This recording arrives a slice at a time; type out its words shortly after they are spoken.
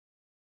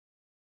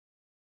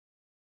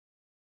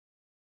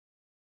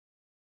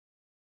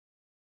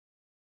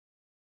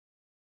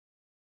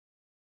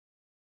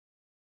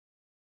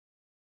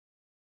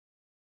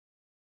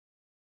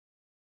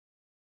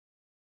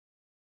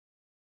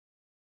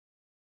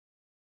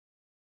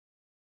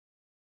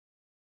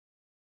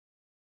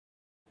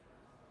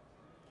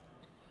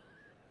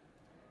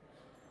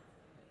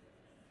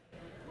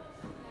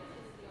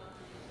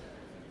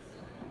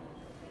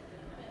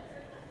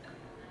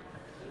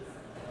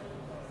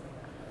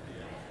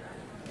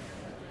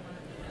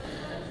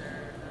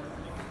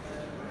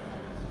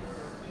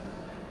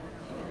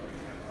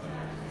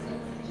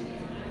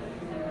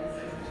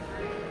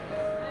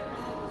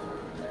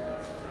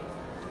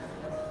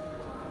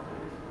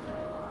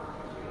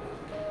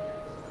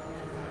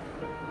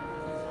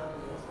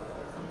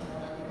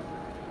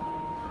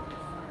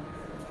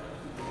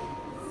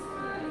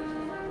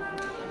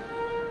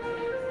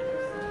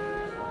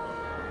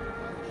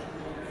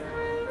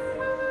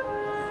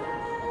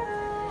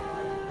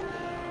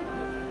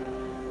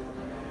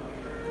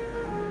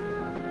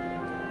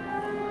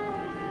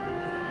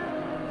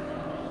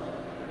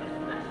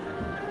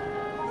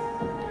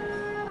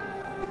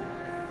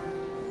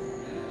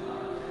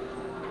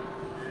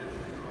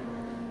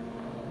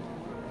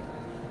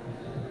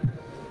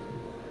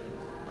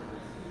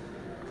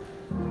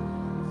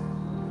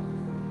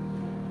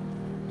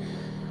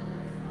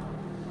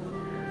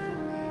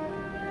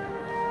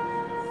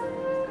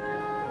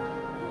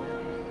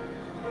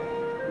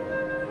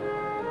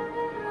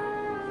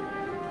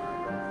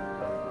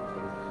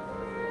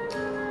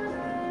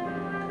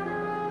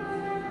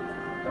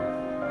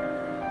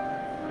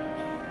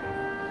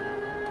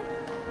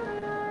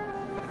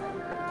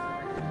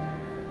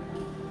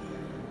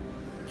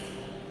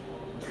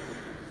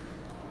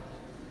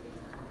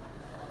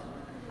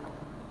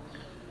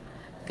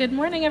Good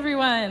morning,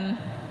 everyone.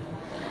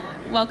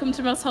 Welcome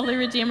to Most Holy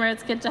Redeemer.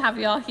 It's good to have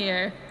you all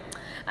here.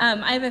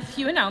 I have a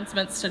few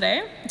announcements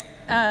today.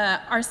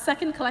 Our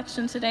second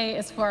collection today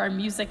is for our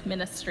music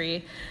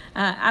ministry.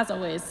 As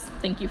always,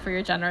 thank you for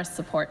your generous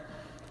support.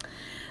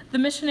 The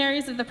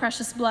Missionaries of the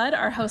Precious Blood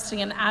are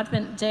hosting an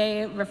Advent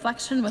Day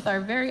reflection with our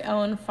very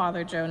own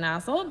Father Joe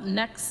Nazzle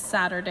next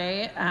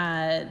Saturday,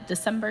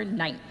 December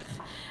 9th.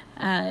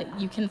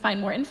 You can find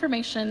more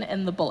information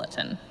in the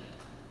bulletin.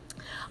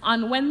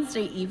 On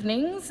Wednesday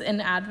evenings in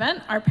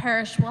Advent, our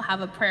parish will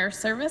have a prayer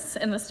service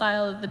in the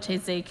style of the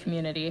Taizé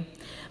community.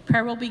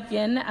 Prayer will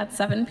begin at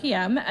 7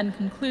 p.m. and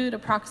conclude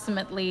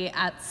approximately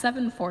at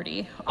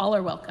 7:40. All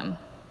are welcome.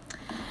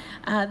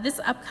 This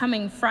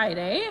upcoming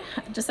Friday,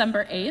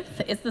 December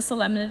 8th, is the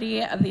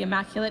Solemnity of the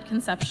Immaculate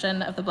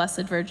Conception of the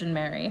Blessed Virgin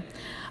Mary.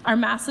 Our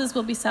Masses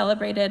will be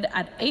celebrated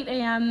at 8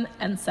 a.m.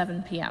 and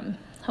 7 p.m.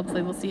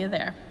 Hopefully we'll see you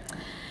there.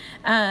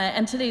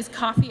 And today's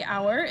coffee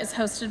hour is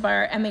hosted by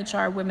our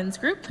MHR Women's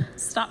Group.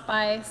 Stop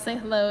by, say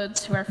hello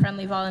to our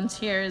friendly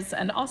volunteers,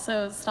 and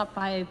also stop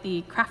by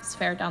the crafts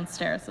fair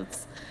downstairs.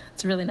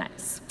 It's really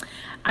nice.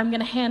 I'm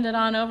gonna hand it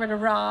on over to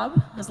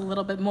Rob. There's a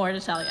little bit more to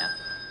tell you.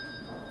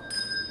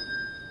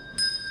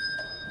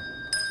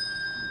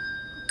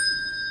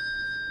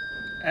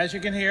 As you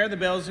can hear, the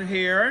bells are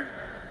here,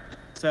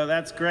 so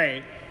that's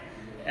great.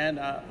 And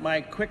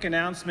my quick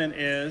announcement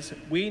is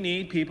we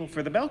need people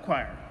for the bell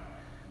choir.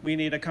 We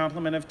need a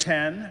complement of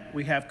 10.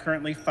 We have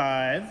currently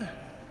 5.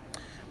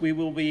 We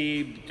will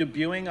be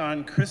debuting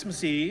on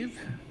Christmas Eve.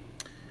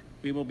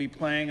 We will be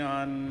playing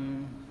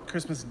on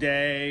Christmas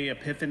Day,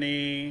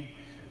 Epiphany,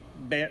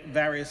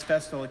 various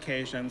festival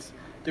occasions.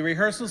 The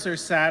rehearsals are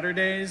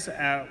Saturdays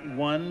at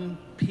 1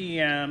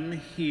 p.m.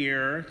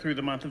 here through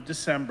the month of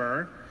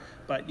December.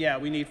 But yeah,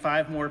 we need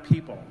 5 more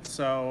people.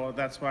 So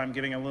that's why I'm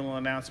giving a little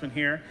announcement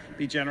here.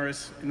 Be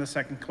generous in the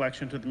second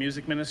collection to the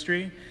music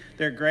ministry.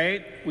 They're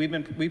great.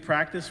 We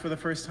practiced for the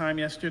first time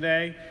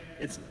yesterday.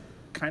 It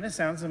kind of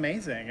sounds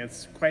amazing.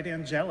 It's quite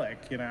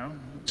angelic, you know,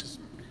 just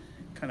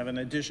kind of an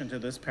addition to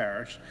this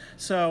parish.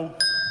 So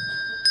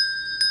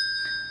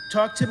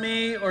talk to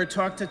me or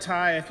talk to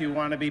Ty if you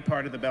want to be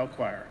part of the bell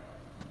choir.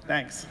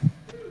 Thanks.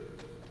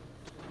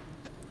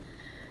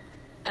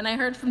 And I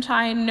heard from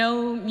Ty,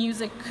 no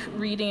music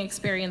reading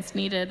experience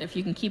needed. If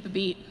you can keep a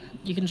beat,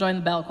 you can join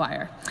the bell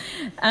choir.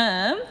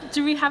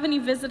 Do we have any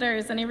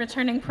visitors, any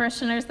returning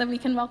parishioners that we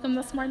can welcome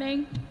this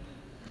morning?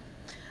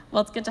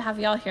 Well, it's good to have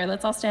you all here.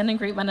 Let's all stand and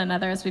greet one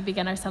another as we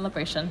begin our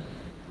celebration.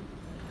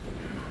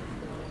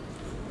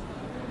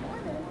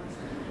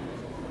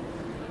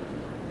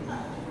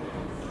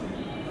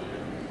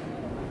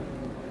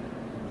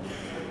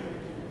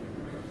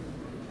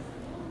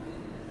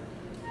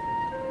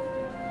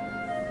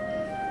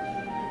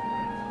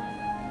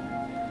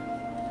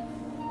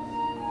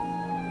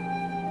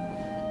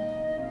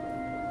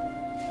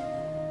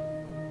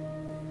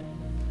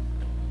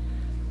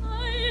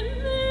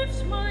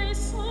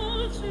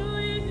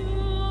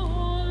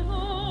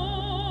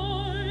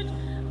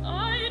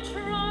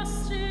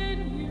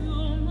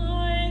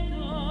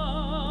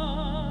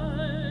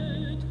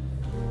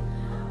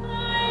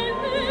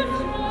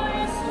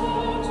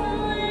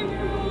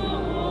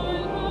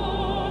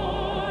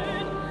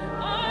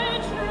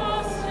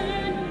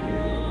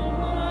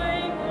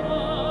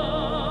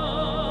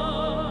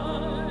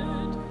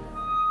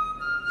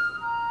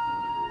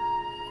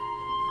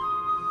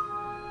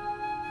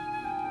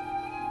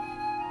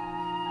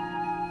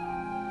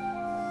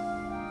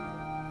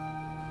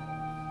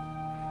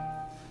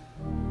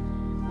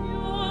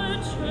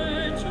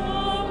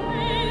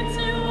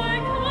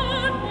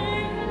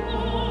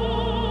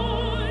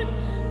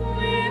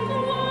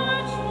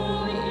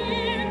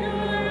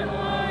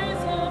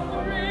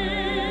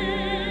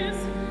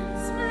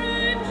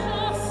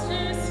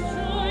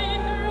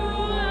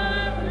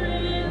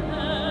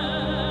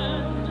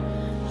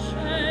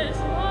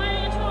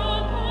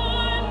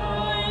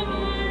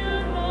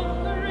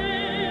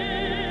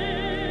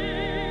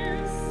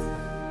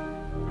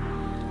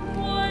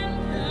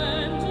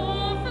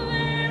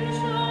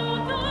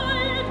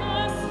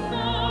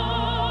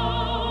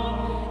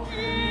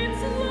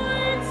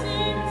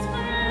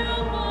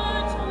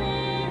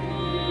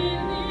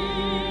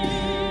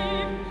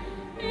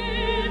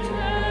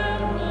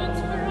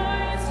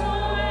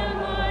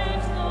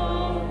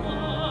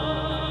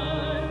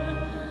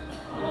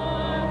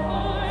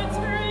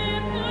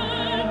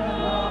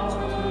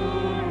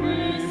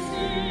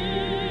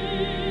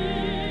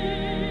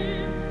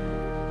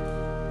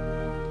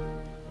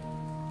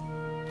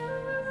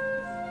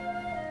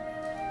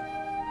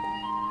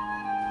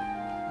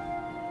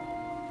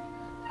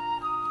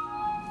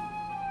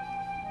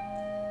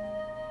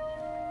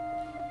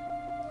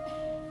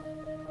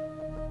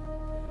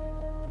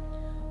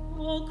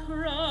 O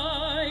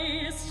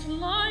Christ,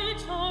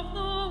 light of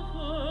the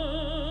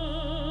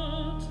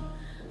world,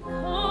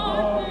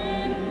 come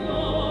in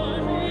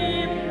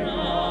glory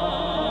bright.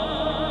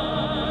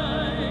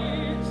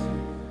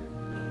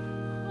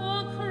 O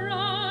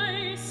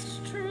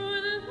Christ,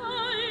 true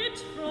light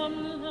from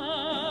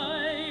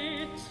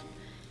light,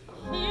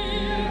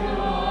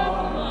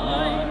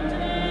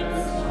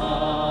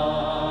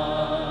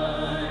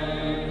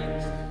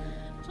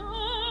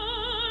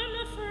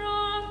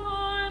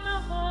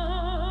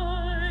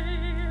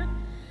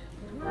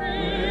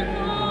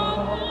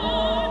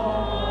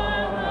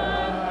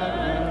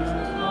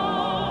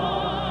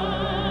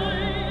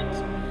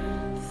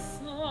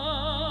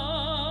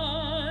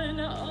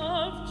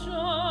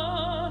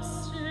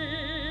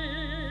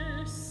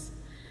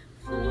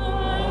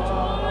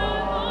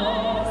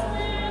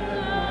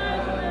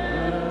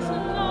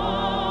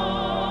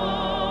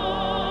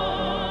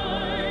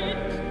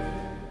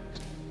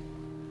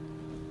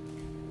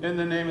 In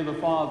the name of the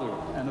Father,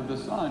 and of the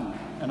Son,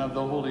 and of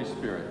the Holy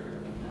Spirit.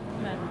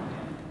 Amen.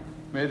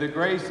 May the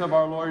grace of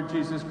our Lord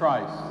Jesus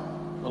Christ,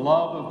 the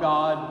love of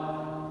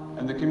God,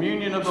 and the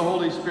communion of the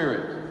Holy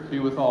Spirit be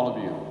with all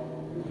of you.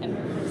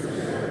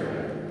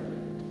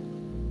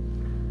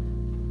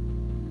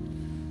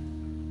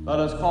 Let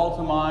us call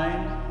to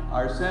mind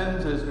our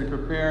sins as we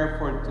prepare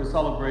to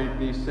celebrate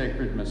these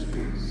sacred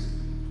mysteries.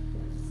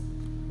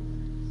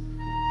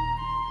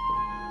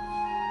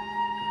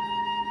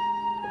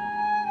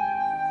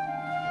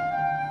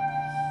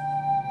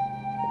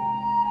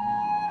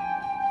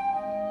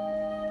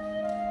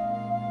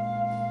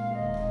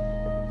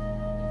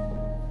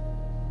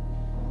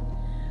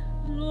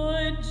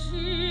 Lord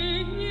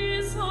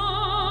Jesus,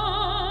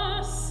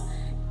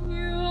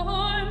 you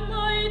are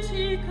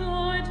mighty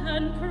God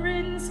and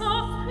Prince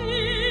of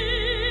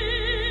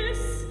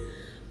Peace.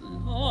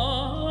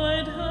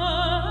 Lord,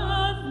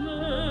 have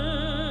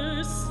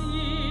mercy.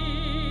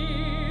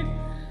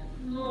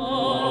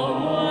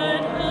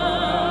 Lord,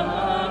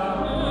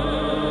 have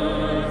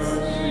mercy.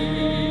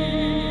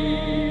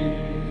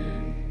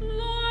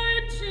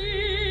 Lord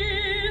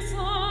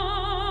Jesus,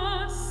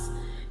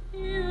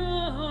 you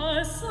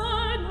are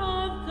Son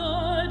of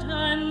God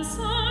and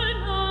Son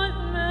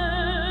of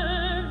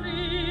Mary.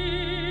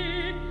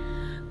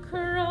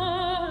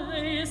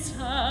 Christ,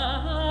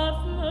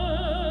 have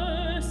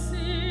mercy.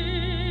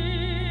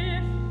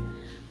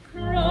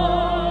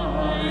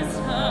 Christ,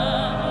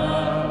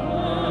 have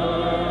mercy.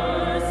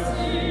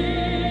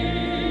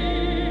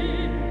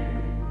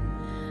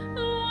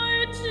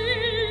 Lord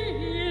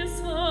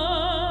Jesus,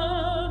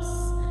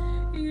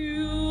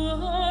 you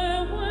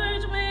are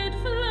Word made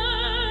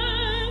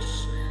flesh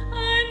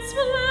and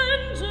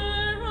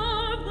splendor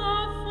of the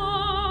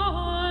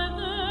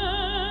Father.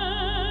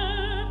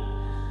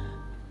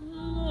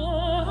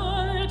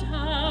 Lord,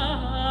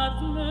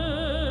 have mercy.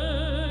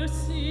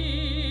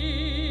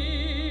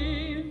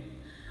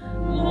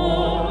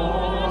 Lord,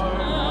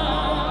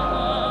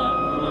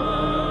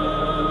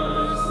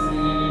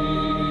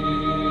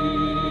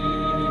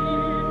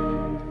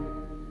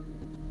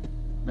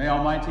 May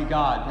Almighty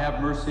God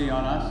have mercy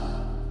on us,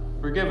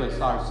 forgive us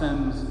our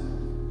sins,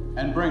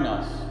 and bring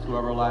us to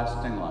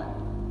everlasting life.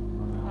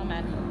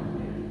 Amen.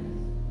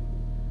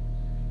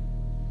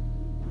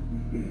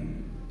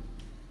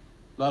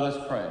 Let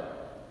us pray.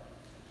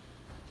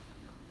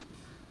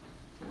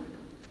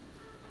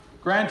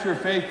 Grant your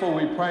faithful,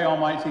 we pray,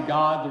 Almighty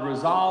God, the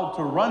resolve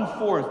to run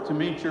forth to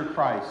meet your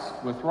Christ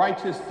with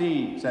righteous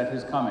deeds at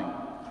his coming,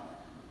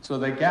 so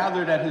that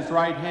gathered at his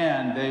right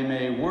hand they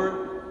may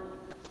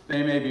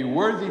be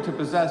worthy to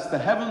possess the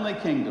heavenly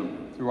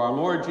kingdom through our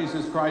Lord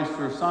Jesus Christ,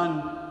 your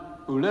Son,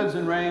 who lives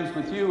and reigns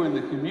with you in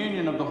the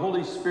communion of the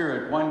Holy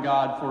Spirit, one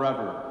God,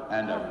 forever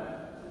and ever.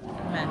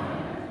 Amen.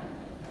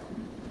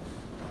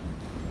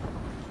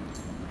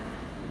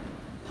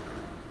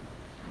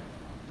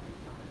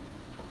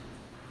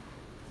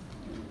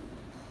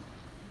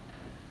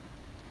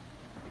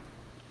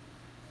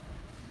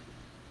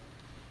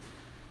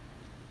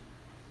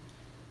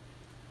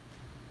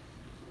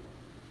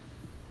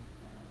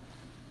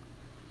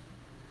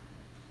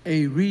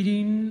 A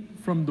reading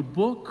from the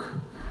book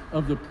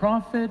of the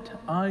prophet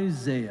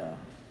Isaiah.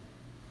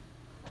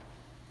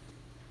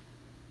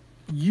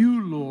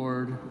 You,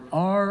 Lord,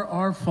 are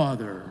our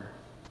Father.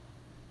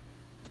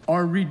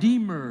 Our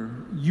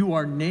Redeemer, you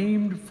are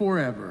named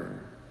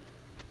forever.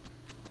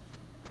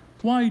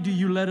 Why do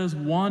you let us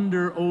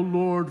wander, O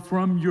Lord,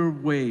 from your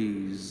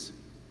ways,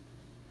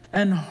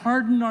 and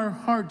harden our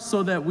hearts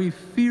so that we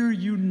fear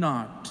you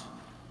not?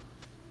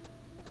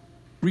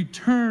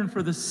 Return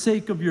for the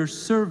sake of your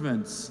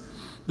servants,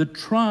 the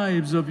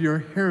tribes of your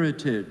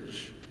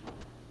heritage.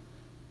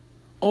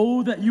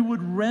 Oh, that you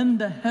would rend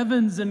the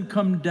heavens and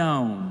come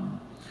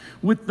down,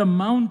 with the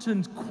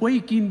mountains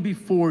quaking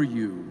before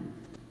you,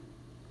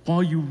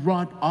 while you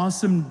wrought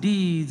awesome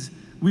deeds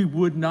we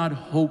would not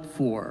hope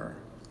for,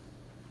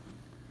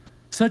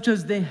 such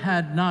as they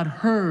had not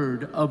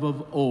heard of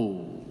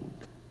old.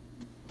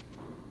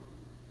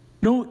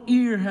 No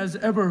ear has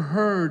ever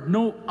heard,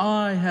 no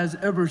eye has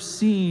ever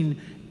seen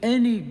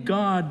any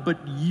God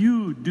but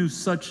you do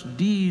such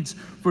deeds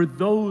for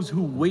those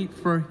who wait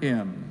for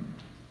him.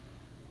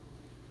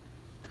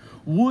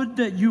 Would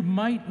that you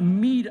might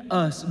meet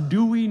us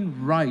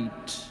doing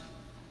right,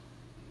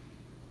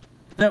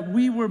 that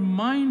we were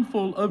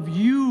mindful of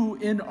you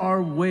in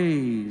our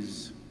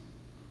ways.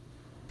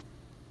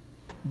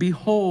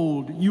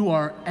 Behold, you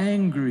are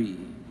angry,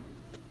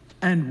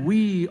 and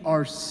we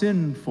are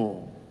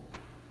sinful.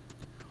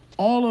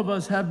 All of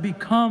us have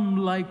become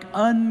like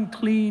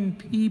unclean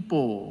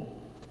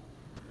people.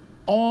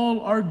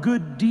 All our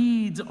good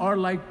deeds are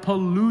like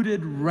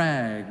polluted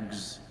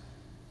rags.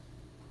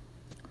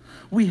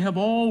 We have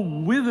all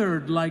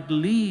withered like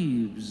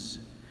leaves,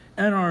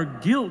 and our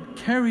guilt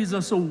carries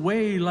us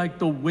away like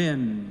the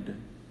wind.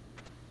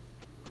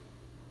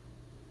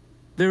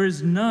 There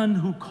is none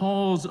who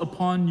calls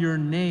upon your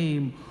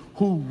name,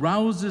 who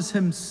rouses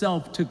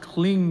himself to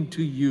cling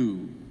to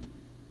you.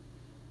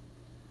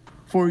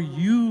 For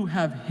you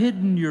have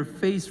hidden your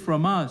face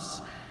from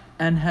us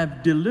and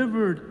have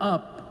delivered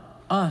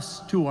up us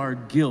to our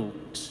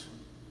guilt.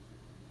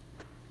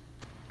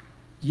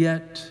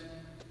 Yet,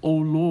 O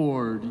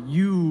Lord,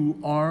 you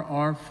are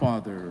our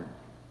Father.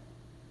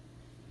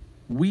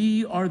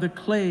 We are the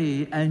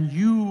clay, and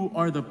you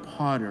are the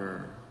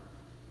potter.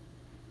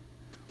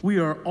 We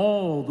are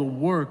all the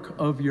work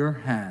of your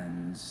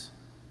hands.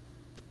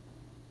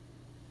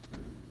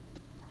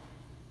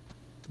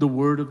 The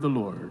word of the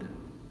Lord.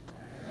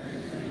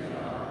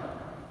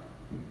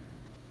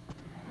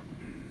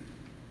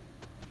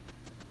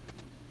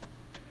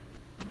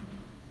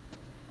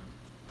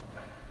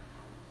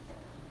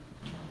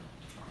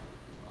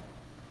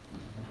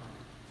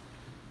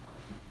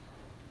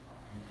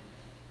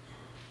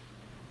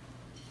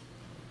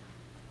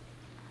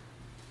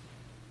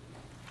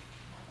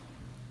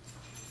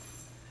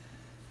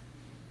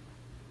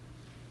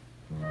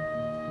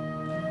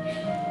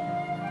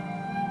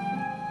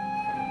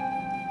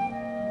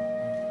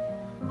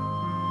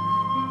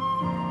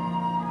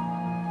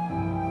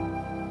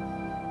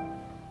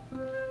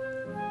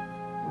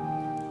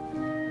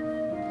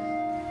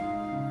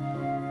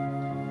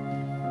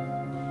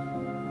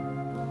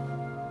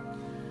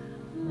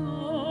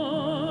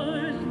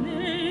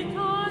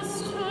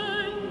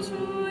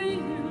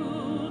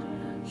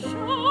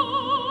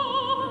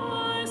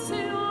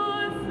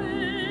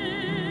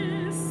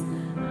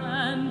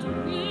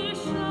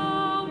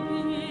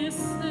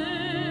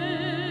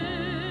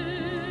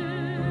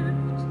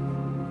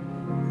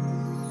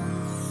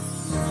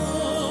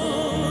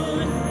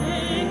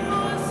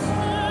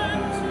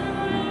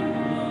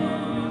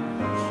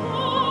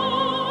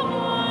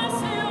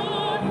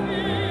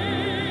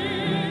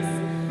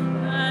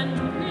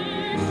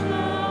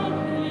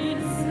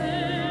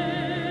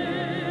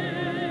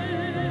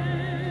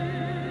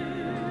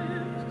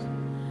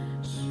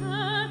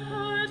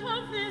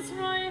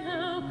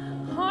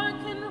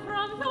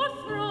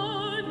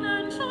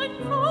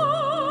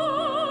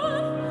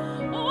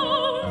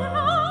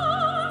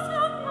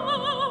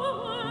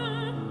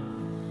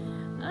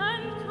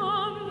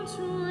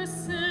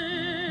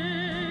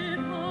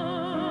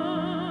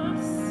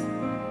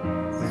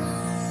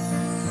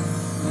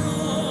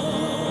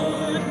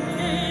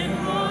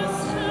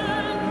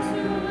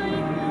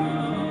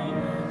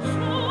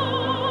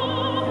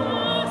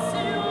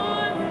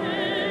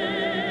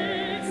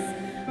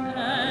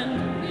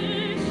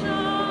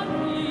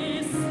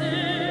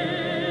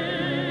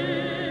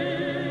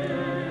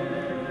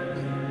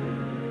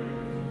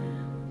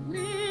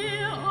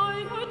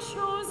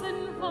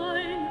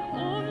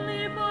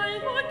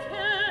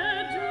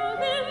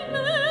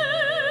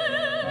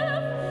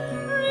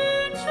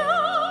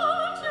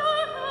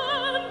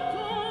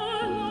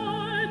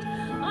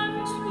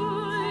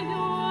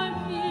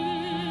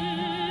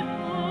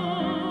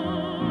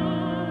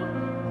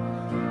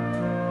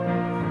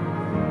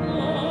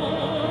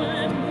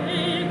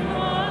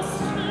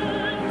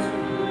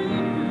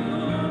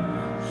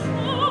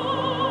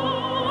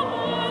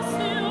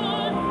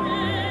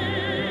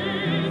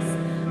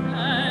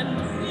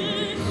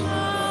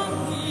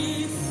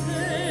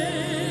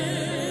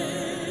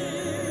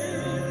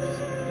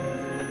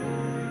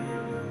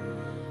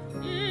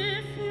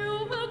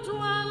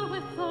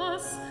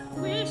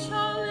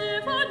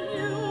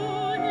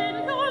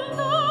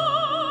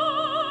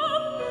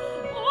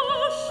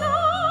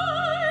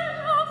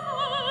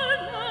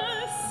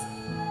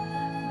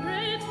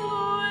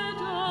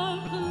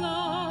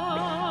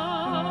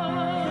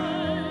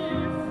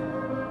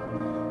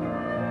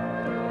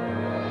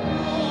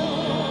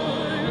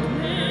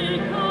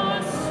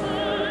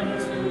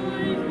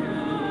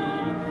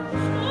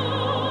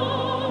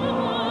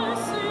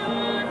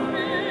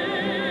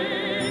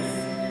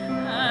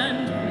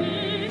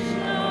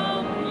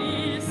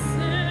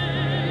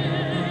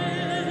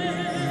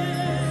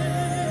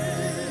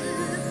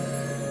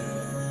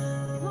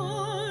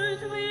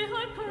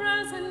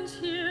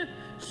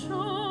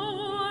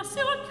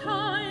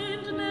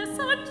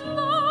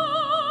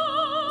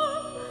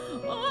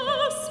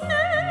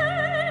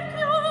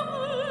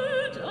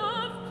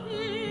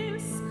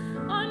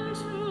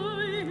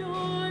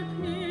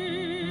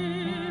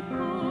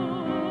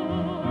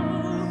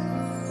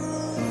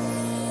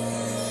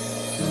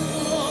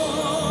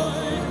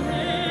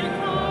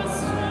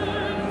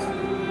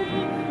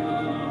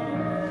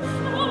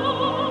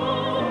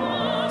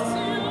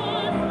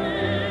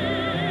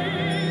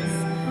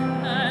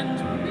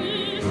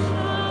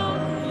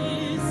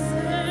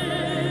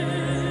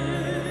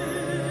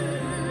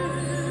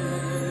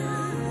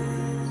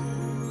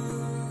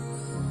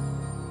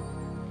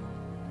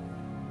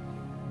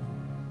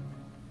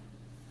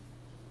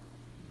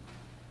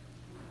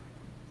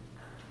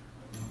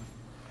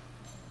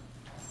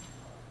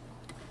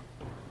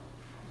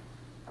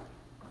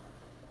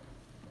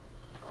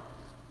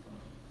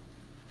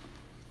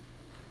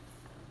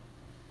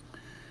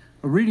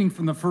 A reading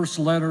from the first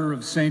letter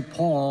of St.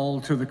 Paul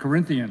to the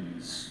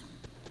Corinthians.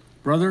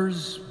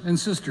 Brothers and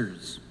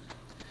sisters,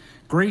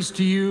 grace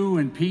to you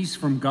and peace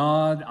from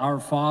God, our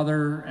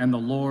Father, and the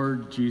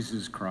Lord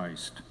Jesus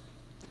Christ.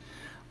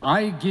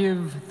 I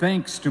give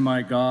thanks to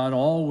my God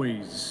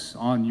always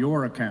on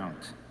your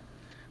account,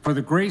 for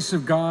the grace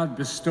of God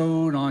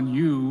bestowed on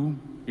you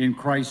in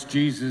Christ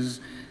Jesus,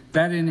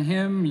 that in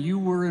him you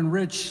were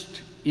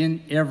enriched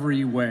in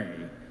every way,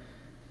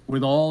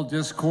 with all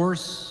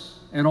discourse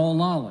and all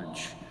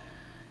knowledge,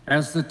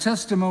 as the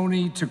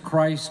testimony to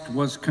Christ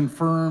was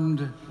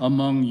confirmed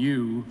among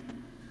you,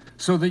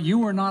 so that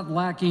you are not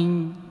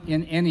lacking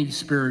in any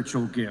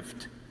spiritual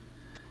gift,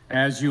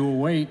 as you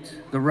await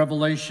the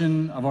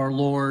revelation of our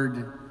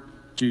Lord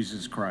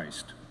Jesus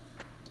Christ.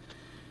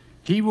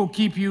 He will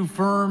keep you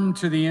firm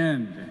to the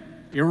end,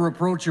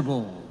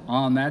 irreproachable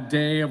on that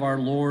day of our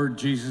Lord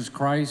Jesus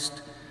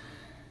Christ.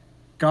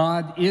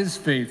 God is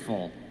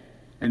faithful,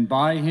 and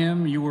by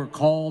him you were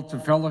called to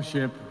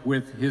fellowship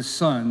with his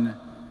Son,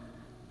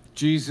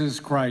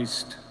 Jesus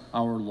Christ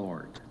our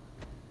Lord.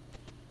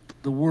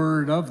 The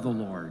word of the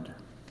Lord.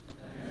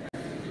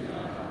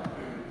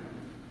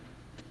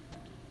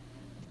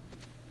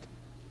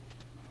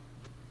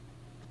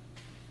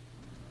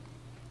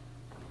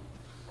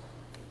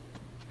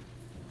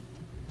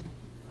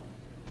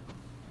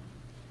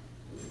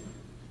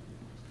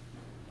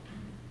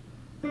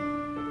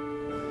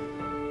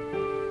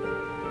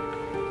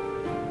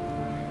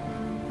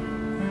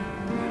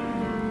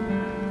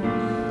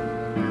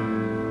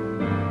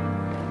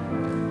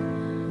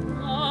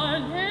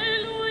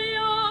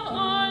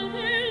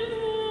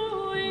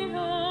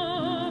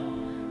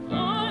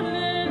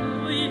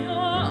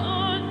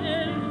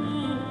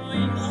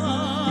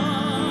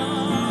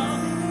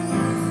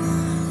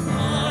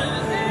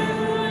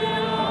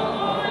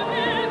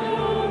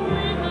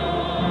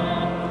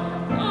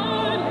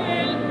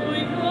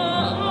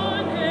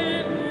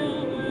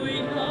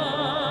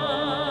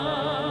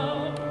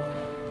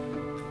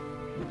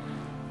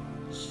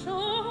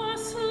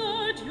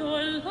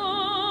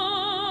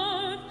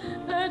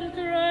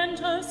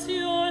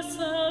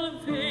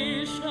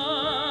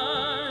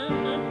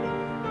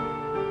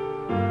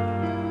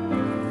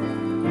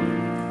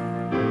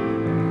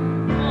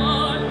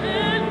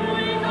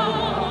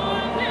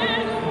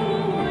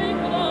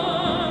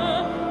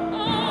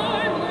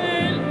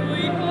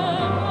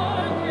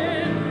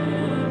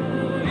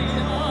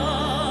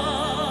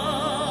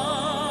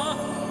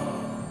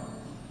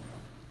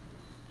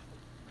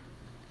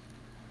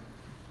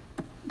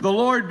 The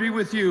Lord be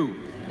with you.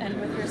 And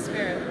with your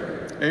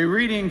spirit. A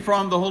reading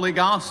from the Holy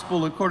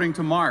Gospel according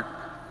to Mark.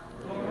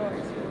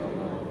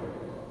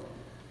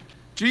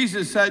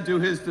 Jesus said to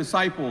his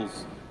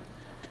disciples,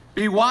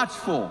 "Be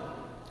watchful,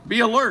 be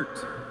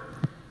alert.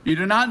 You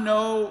do not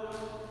know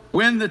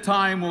when the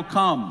time will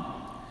come.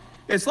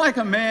 It's like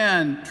a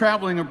man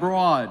traveling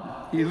abroad.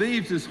 He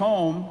leaves his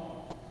home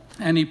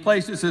and he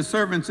places his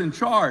servants in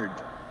charge,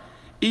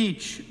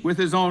 each with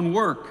his own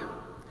work.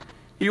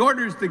 He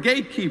orders the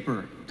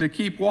gatekeeper to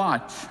keep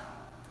watch.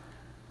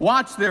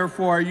 Watch,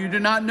 therefore, you do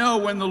not know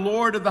when the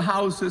Lord of the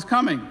house is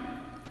coming,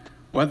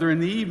 whether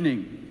in the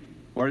evening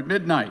or at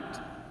midnight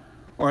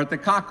or at the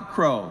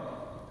cock-crow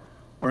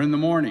or in the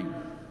morning.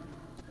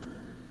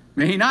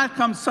 May he not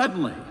come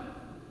suddenly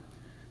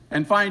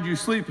and find you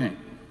sleeping.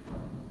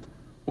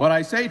 What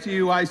I say to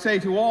you, I say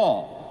to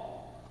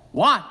all,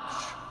 watch."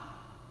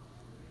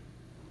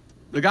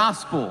 The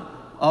Gospel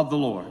of the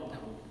Lord.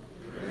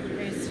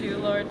 Praise to you,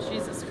 Lord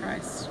Jesus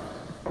Christ.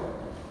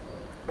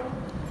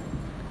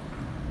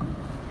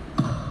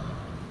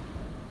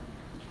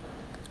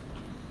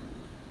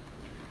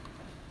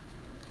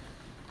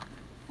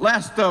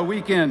 Last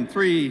weekend,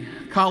 3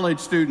 college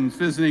students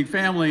visiting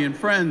family and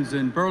friends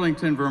in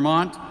Burlington,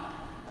 Vermont,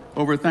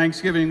 over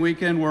Thanksgiving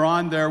weekend were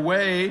on their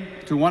way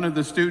to one of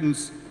the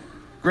students'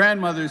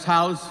 grandmother's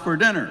house for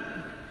dinner.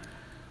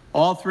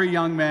 All 3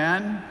 young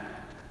men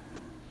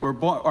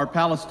are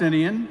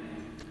Palestinian,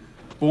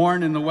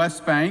 born in the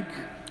West Bank,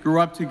 grew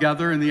up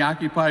together in the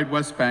occupied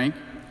West Bank,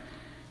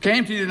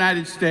 came to the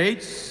United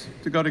States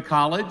to go to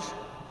college.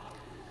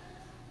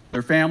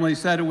 Their family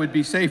said it would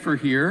be safer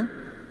here.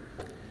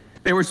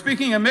 They were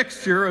speaking a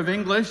mixture of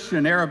English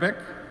and Arabic.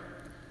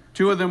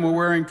 2 of them were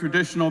wearing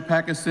traditional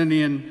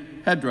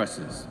Pakistani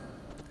headdresses.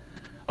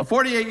 A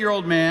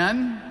 48-year-old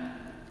man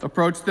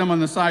approached them on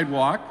the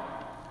sidewalk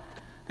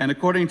and,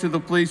 according to the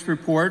police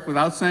report,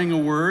 without saying a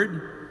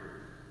word,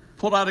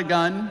 pulled out a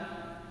gun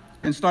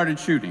and started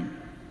shooting.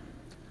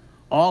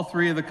 All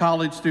 3 of the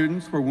college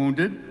students were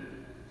wounded.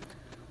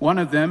 One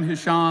of them,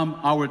 Hisham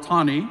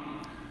Awatani,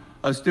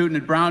 a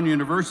student at Brown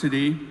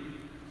University,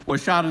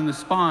 was shot in the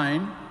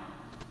spine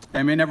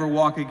and may never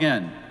walk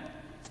again.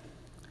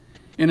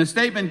 In a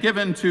statement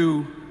given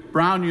to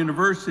Brown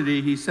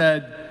University, he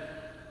said,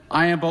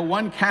 "I am but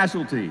one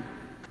casualty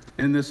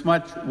in this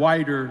much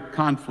wider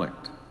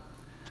conflict."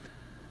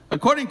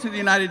 According to the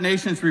United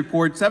Nations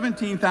report,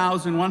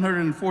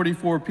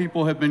 17,144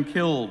 people have been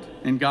killed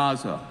in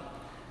Gaza,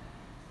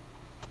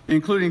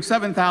 including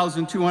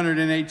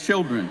 7,208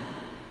 children,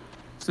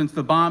 since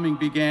the bombing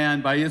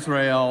began by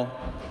Israel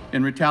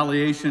in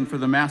retaliation for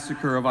the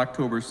massacre of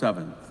October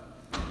 7th.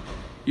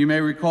 You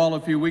may recall a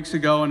few weeks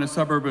ago in a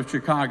suburb of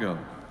Chicago,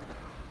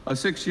 a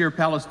 6-year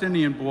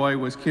Palestinian boy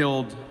was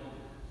killed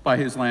by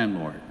his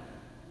landlord.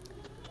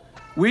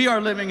 We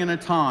are living in a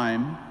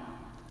time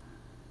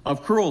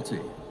of cruelty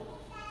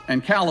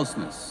and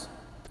callousness,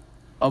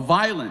 of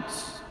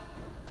violence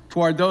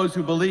toward those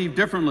who believe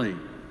differently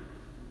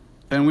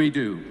than we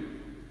do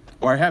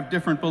or have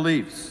different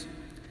beliefs.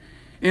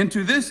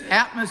 Into this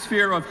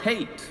atmosphere of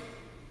hate,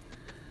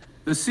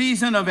 the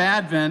season of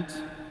Advent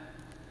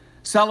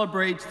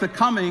celebrates the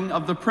coming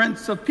of the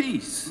Prince of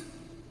Peace,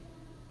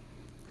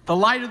 the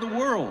light of the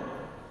world.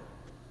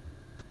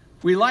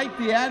 We light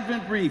the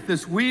Advent wreath,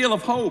 this wheel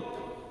of hope,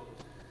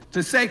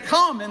 to say,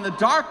 come in the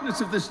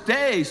darkness of this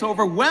day, so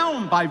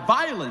overwhelmed by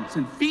violence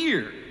and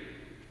fear.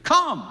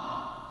 Come,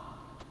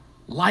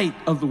 light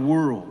of the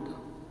world,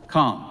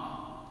 come.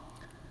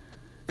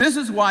 This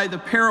is why the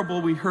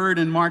parable we heard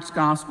in Mark's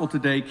gospel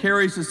today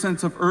carries a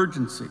sense of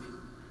urgency.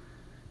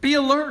 Be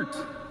alert,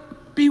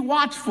 be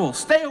watchful,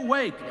 stay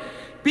awake,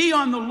 be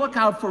on the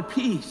lookout for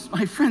peace.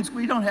 My friends,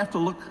 we don't have to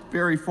look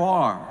very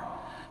far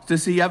to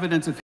see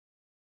evidence of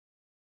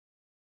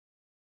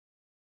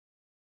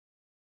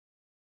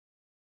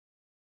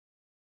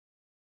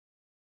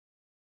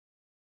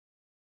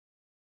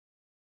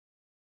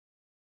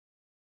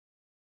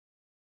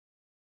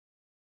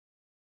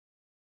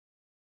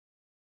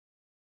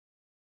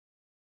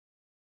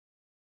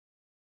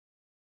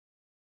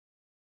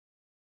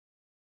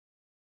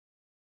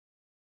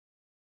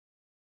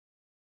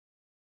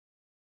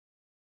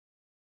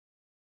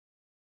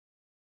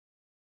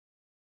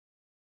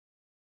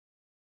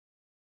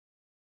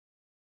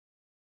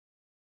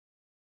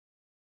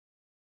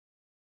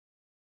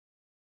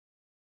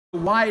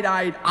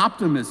wide-eyed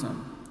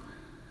optimism,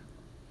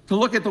 to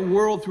look at the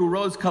world through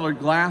rose-colored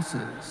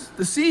glasses.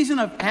 The season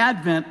of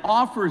Advent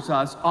offers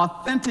us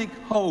authentic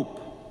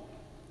hope.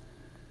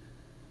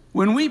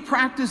 When we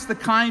practice the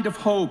kind of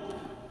hope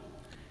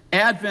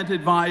Advent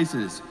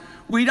advises,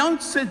 we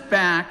don't sit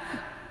back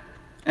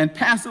and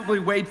passively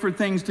wait for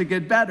things to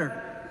get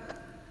better.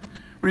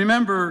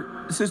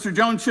 Remember, Sister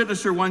Joan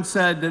Chittister once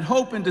said that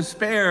hope and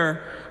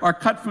despair are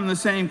cut from the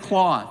same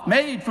cloth,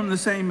 made from the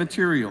same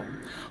material.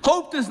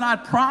 Hope does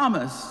not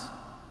promise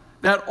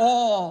that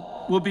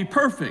all will be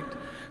perfect,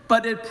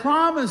 but it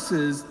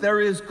promises there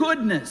is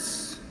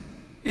goodness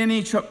in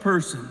each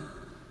person.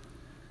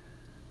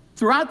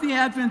 Throughout the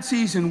Advent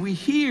season, we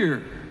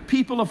hear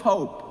people of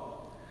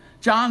hope: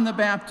 John the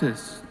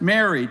Baptist,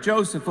 Mary,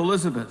 Joseph,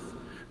 Elizabeth,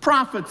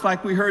 prophets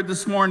like we heard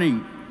this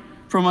morning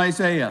from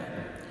Isaiah,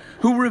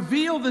 who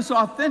reveal this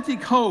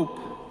authentic hope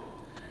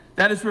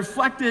that is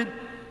reflected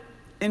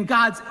in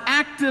God's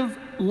active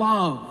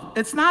love.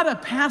 It's not a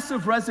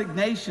passive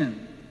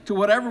resignation to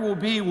whatever will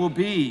be, will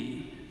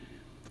be.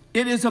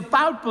 It is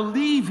about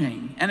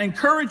believing and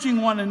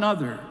encouraging one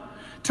another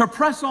to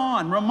press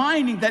on,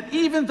 reminding that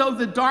even though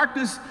the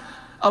darkness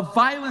of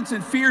violence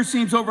and fear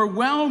seems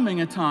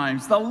overwhelming at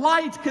times, the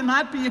light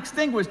cannot be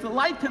extinguished. The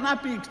light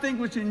cannot be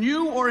extinguished in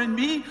you or in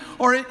me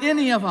or in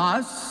any of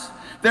us.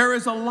 There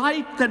is a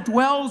light that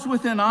dwells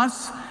within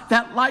us,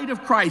 that light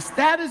of Christ.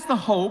 That is the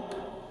hope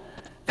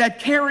that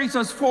carries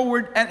us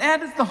forward, and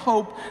that is the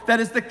hope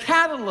that is the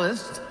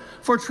catalyst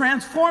for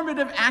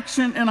transformative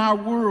action in our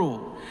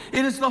world.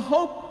 It is the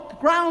hope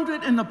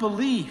grounded in the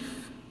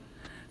belief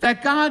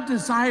that God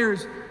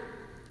desires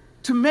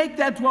to make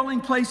that dwelling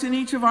place in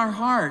each of our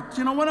hearts.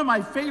 You know, one of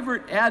my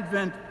favorite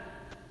Advent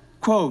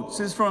quotes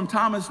is from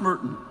Thomas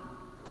Merton,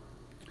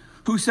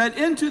 who said,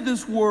 "Into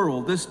this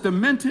world, this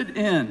demented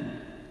inn,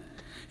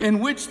 in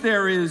which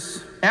there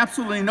is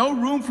absolutely no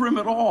room for him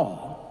at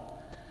all,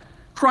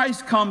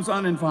 Christ comes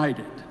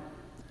uninvited.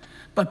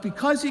 But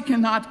because he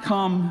cannot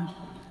come,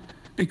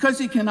 because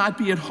he cannot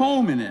be at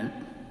home in it,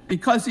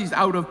 because he's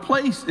out of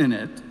place in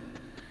it,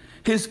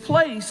 his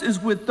place is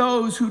with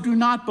those who do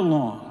not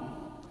belong,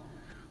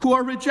 who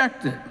are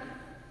rejected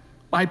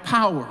by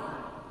power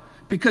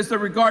because they're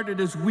regarded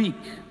as weak,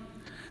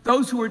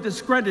 those who are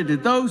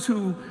discredited, those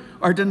who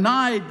are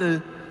denied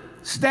the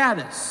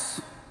status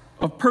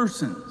of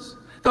persons,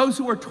 those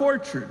who are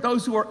tortured,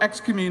 those who are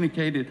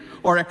excommunicated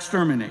or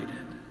exterminated,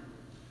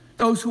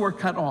 those who are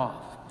cut off."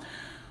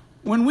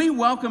 When we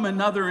welcome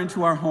another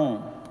into our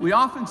home, we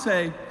often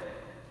say,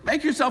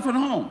 "Make yourself at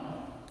home."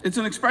 It's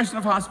an expression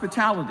of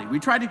hospitality. We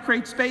try to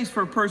create space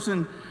for a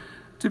person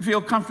to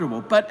feel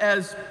comfortable. But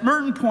as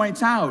Merton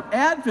points out,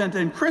 Advent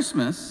and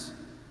Christmas,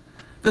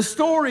 the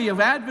story of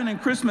Advent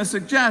and Christmas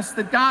suggests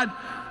that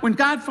when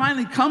God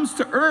finally comes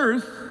to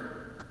earth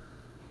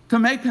to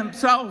make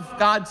himself,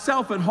 God's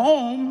self, at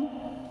home,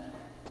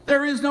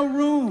 there is no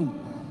room.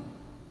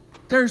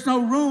 There's no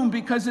room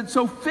because it's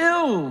so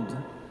filled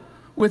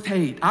with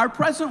hate. Our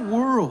present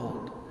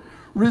world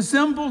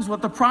resembles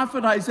what the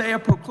prophet Isaiah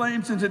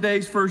proclaims in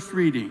today's first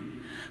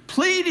reading,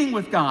 pleading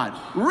with God,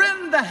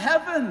 "Rend the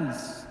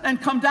heavens and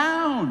come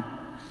down.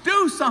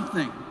 Do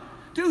something.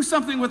 Do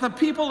something with a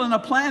people and a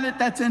planet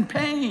that's in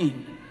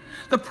pain."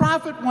 The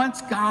prophet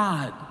wants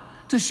God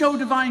to show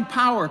divine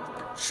power,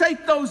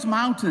 shake those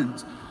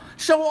mountains,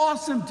 show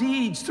awesome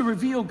deeds to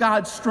reveal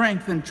God's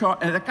strength and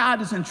that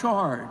God is in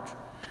charge.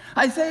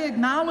 Isaiah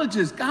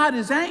acknowledges God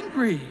is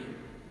angry.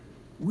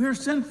 We're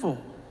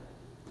sinful.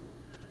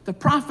 The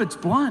prophet's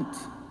blunt.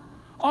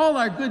 All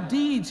our good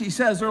deeds, he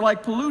says, are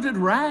like polluted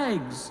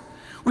rags.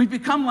 We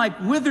become like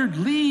withered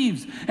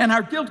leaves, and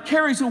our guilt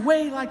carries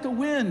away like the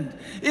wind.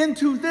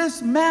 Into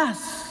this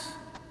mess,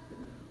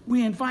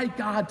 we invite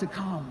God to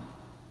come.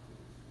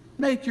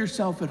 Make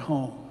yourself at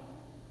home.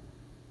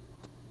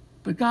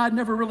 But God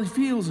never really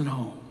feels at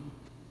home.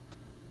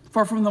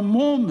 For from the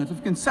moment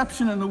of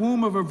conception in the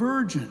womb of a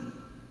virgin,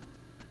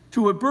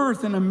 to a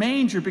birth in a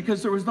manger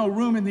because there was no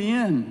room in the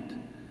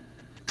inn,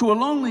 to a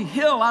lonely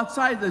hill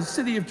outside the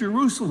city of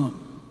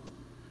Jerusalem,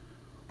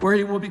 where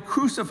he will be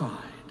crucified,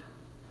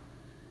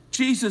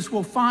 Jesus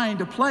will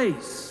find a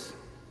place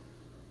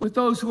with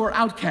those who are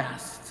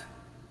outcast,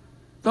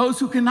 those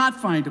who cannot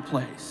find a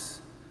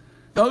place,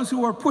 those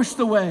who are pushed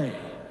away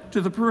to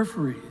the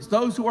peripheries,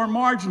 those who are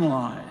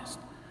marginalized,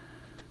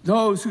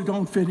 those who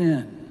don't fit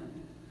in,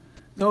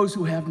 those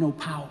who have no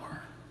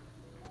power.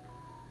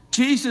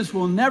 Jesus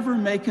will never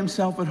make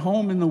himself at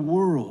home in the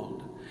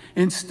world.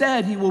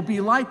 Instead, he will be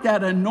like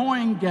that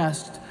annoying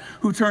guest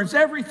who turns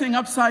everything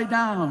upside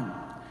down.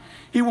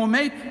 He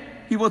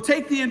will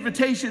take the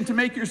invitation to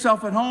make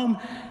yourself at home,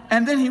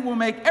 and then he will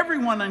make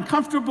everyone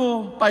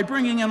uncomfortable by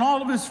bringing in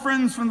all of his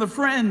friends from the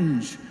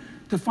fringe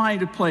to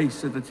find a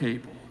place at the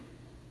table.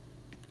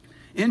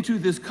 Into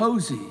this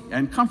cozy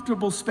and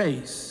comfortable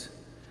space,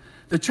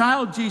 the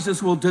child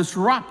Jesus will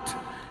disrupt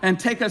and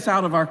take us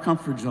out of our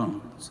comfort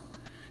zones.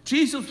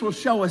 Jesus will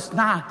show us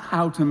not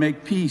how to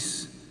make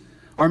peace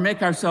or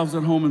make ourselves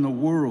at home in the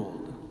world.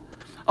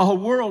 A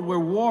world where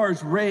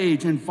wars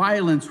rage and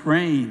violence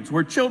reigns,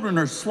 where children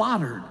are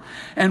slaughtered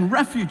and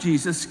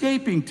refugees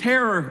escaping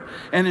terror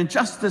and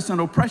injustice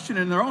and oppression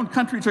in their own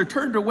countries are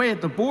turned away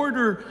at the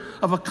border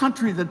of a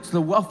country that's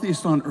the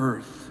wealthiest on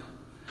earth.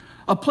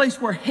 A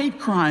place where hate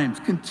crimes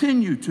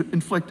continue to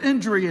inflict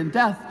injury and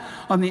death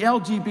on the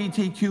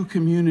LGBTQ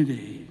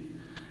community,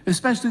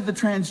 especially the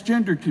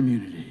transgender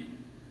community.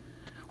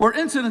 Where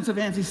incidents of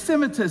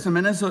anti-Semitism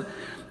and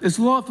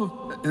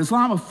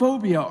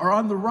Islamophobia are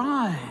on the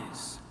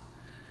rise,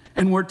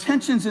 and where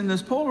tensions in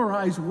this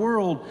polarized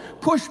world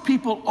push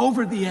people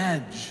over the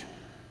edge,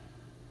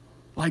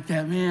 like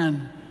that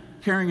man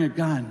carrying a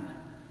gun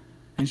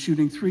and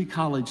shooting 3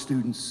 college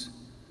students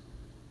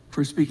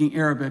for speaking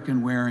Arabic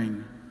and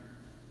wearing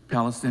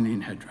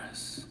Palestinian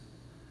headdress.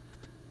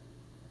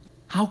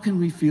 How can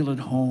we feel at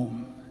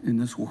home in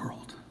this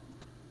world?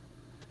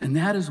 And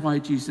that is why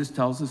Jesus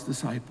tells his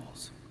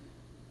disciples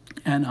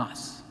and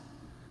us,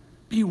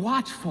 be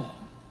watchful,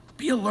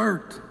 be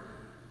alert.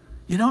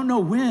 You don't know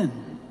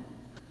when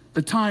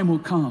the time will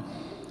come.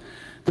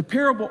 The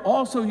parable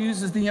also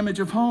uses the image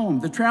of home,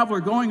 the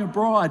traveler going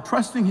abroad,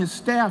 trusting his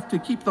staff to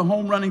keep the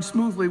home running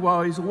smoothly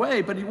while he's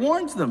away, but he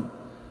warns them.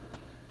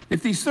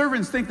 If these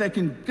servants think they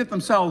can make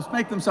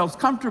themselves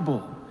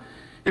comfortable,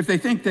 if they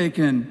think they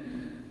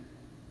can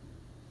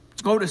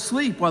go to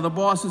sleep while the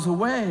boss is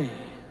away,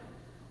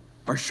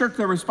 or shirk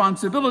their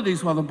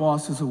responsibilities while the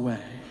boss is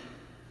away,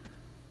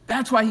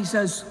 that's why he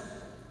says,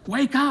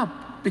 wake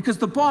up, because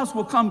the boss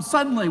will come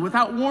suddenly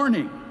without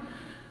warning.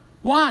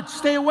 Watch,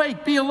 stay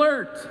awake, be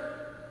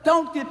alert.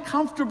 Don't get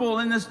comfortable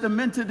in this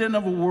demented inn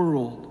of a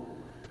world.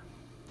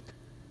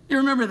 You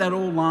remember that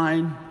old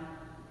line,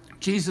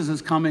 Jesus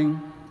is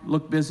coming,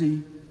 look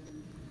busy?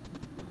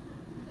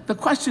 The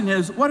question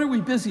is, what are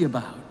we busy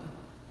about?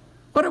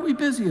 What are we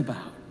busy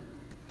about?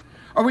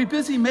 Are we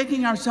busy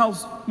making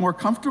ourselves more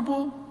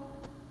comfortable?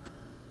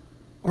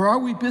 Or are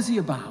we busy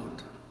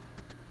about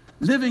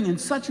living in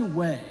such a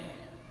way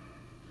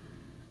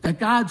that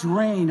God's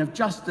reign of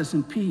justice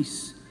and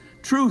peace,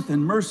 truth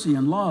and mercy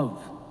and love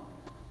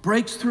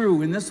breaks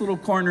through in this little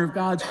corner of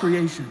God's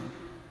creation,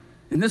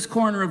 in this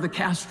corner of the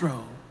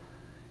Castro,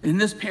 in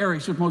this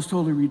parish of Most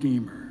Holy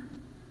Redeemer?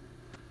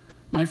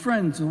 My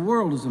friends, the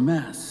world is a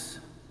mess.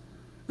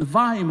 The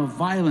volume of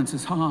violence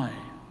is high.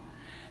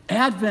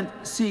 Advent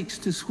seeks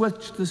to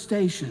switch the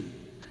station,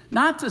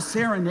 not to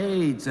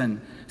serenades and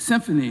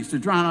symphonies to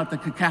drown out the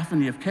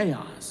cacophony of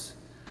chaos.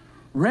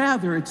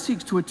 Rather, it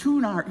seeks to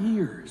attune our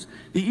ears,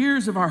 the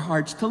ears of our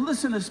hearts, to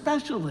listen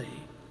especially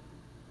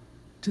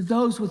to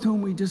those with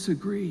whom we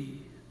disagree,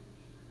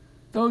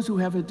 those who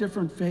have a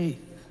different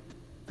faith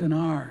than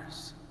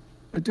ours,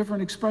 a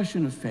different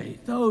expression of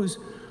faith, those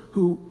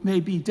who may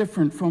be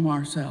different from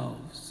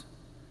ourselves.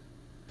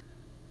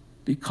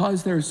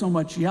 Because there's so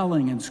much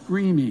yelling and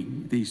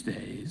screaming these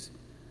days,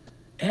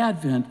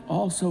 Advent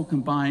also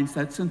combines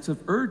that sense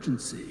of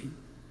urgency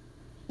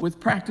with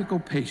practical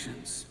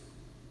patience,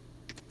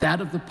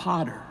 that of the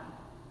potter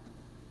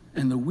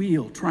and the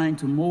wheel trying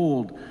to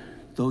mold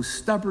those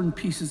stubborn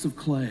pieces of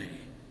clay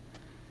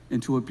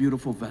into a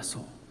beautiful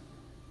vessel.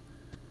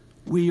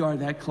 We are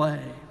that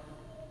clay.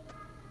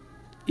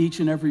 Each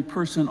and every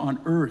person on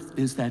earth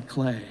is that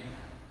clay,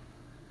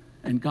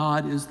 and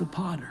God is the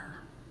potter.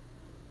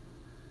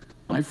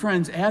 My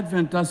friends,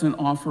 Advent doesn't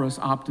offer us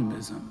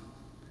optimism.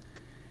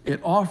 It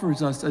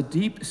offers us a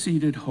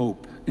deep-seated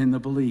hope in the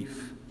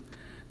belief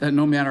that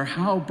no matter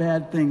how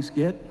bad things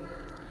get,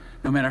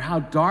 no matter how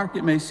dark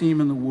it may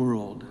seem in the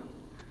world,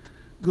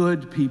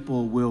 good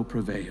people will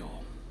prevail.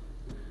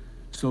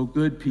 So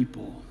good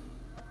people,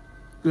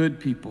 good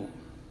people,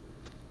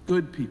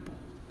 good people,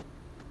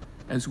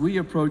 as we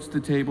approach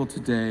the table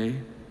today,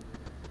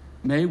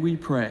 may we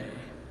pray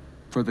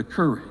for the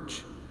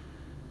courage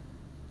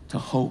to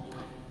hope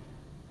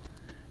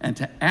and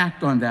to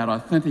act on that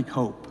authentic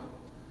hope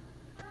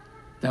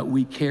that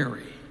we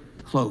carry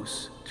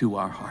close to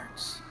our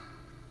hearts.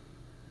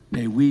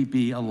 May we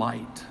be a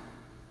light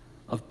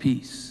of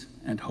peace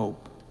and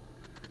hope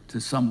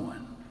to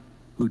someone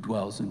who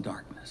dwells in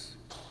darkness.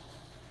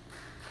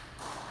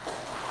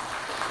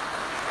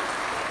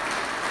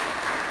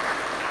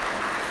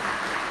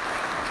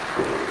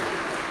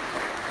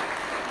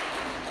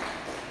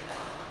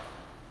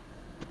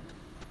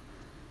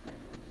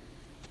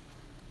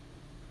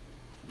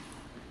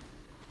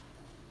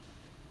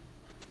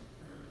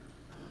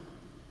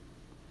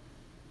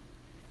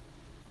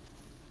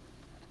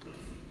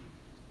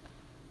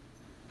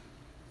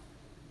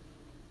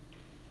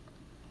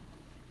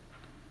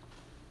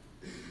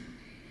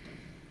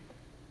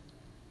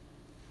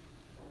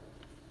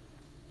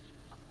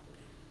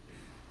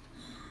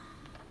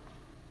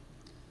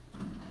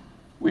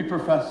 We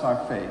profess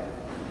our faith.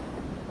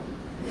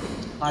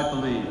 I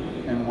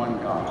believe in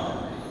one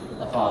God,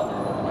 the Father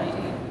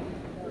Almighty,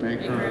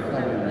 maker of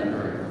heaven and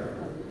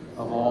earth,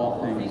 of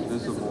all things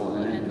visible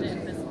and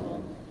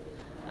invisible.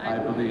 I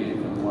believe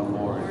in one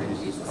Lord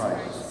Jesus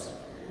Christ,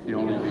 the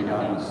only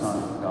begotten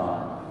Son of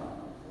God,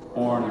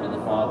 born of the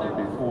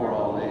Father before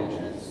all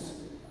ages,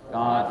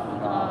 God from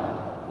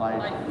God,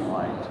 light from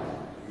light,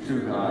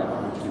 true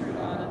God from true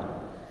God,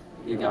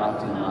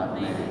 begotten,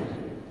 not made,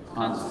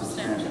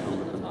 consubstantial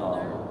with the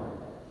Father.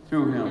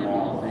 Through him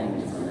all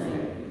things were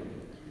made.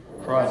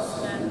 For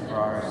us and for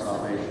our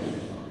salvation,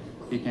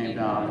 he came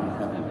down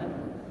from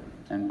heaven,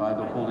 and by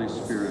the Holy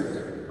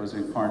Spirit was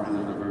incarnate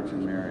of the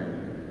Virgin Mary,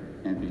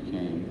 and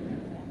became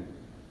human.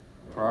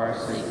 For our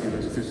sake he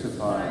was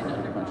crucified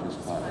under Pontius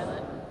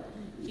Pilate.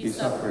 He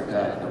suffered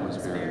death and was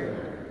buried.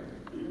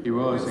 He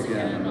rose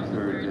again on the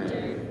third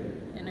day,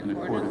 in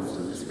accordance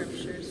with the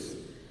Scriptures.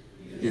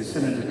 He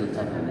ascended into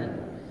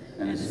heaven,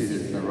 and is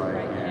seated at the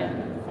right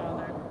hand of the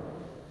Father.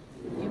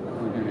 He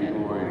will give you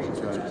glory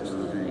to judge the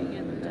living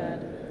and the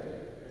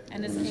dead,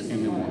 and his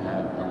kingdom will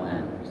have no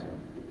end.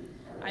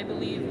 I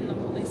believe in the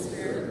Holy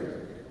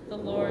Spirit, the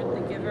Lord,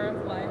 the giver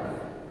of life,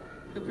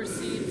 who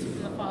proceeds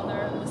from the Father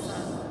and the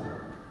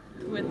Son,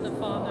 who with the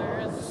Father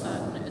and the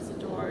Son is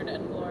adored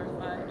and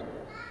glorified,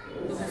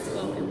 who has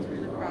spoken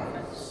through the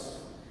prophets.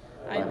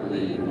 I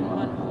believe in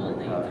one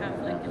holy,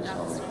 Catholic, and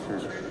apostolic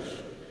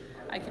Church.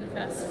 I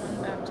confess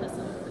one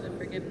baptism for the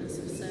forgiveness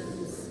of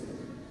sins.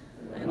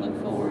 I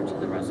look forward to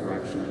the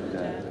resurrection of the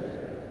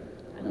dead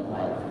and the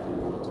life of the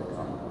world to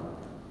come.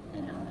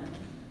 Amen.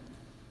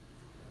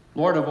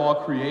 Lord of all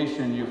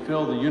creation, you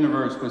fill the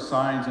universe with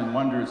signs and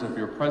wonders of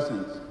your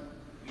presence.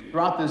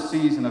 Throughout this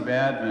season of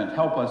Advent,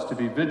 help us to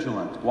be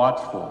vigilant,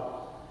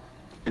 watchful,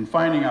 in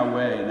finding our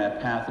way in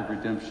that path of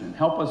redemption.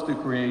 Help us to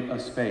create a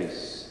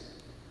space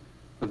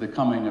for the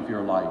coming of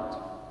your light.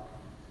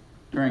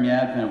 During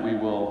Advent, we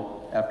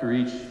will, after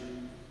each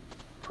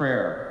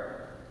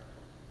prayer,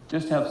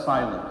 just have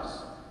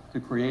silence to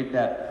create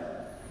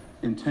that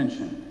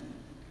intention,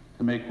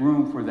 to make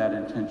room for that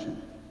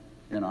intention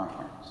in our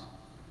hearts.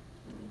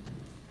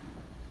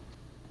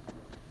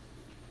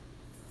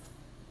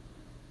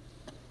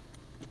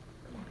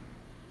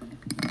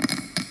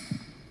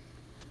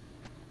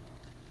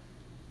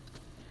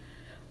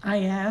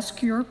 I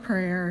ask your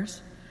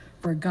prayers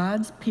for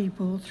God's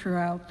people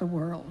throughout the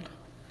world,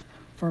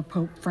 for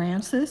Pope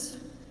Francis,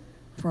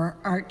 for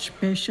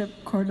Archbishop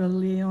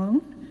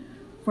Cordileone,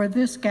 for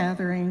this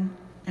gathering,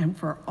 and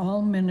for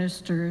all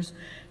ministers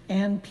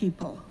and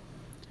people.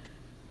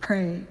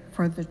 Pray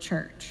for the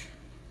Church.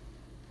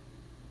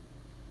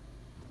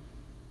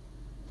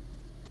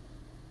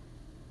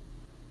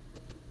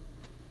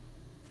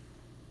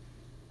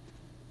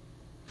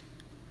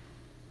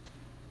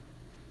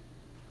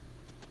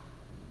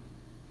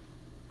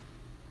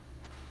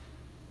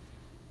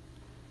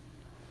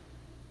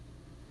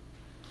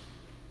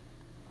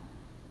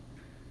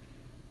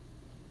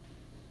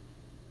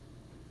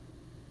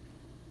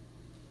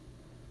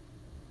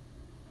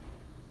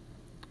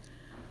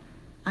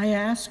 I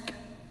ask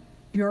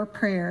your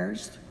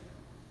prayers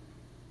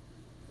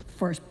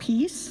for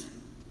peace,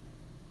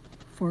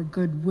 for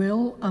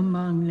goodwill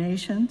among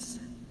nations,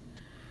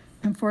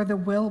 and for the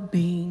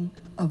well-being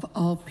of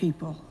all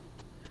people.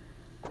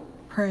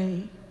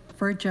 Pray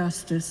for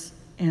justice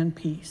and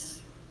peace.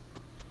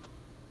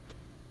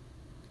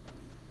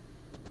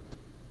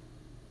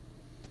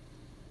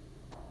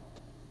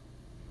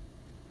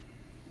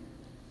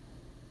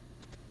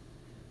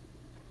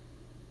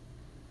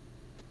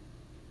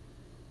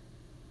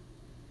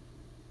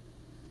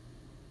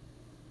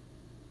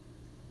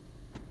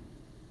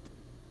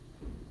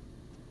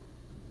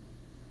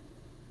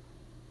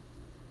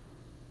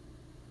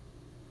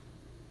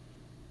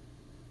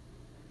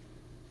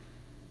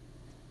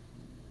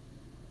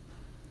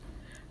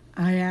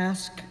 I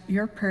ask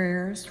your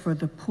prayers for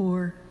the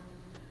poor,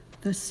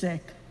 the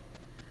sick,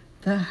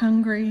 the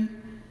hungry,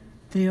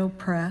 the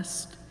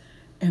oppressed,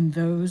 and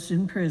those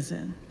in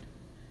prison.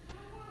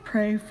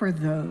 Pray for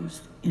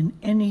those in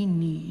any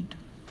need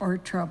or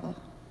trouble.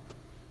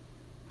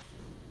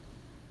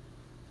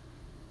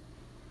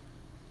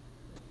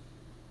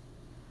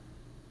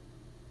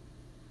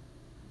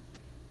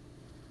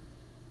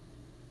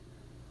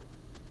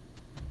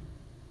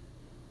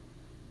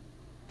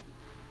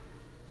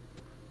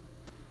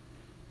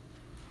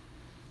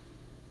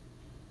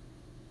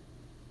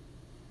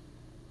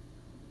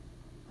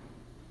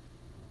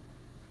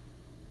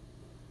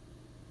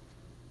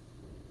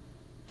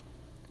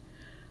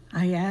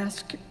 I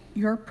ask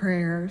your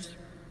prayers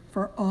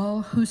for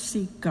all who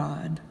seek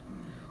God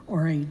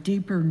or a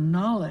deeper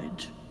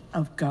knowledge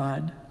of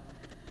God.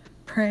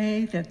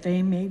 Pray that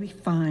they may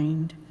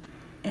find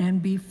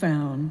and be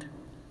found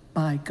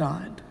by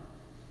God.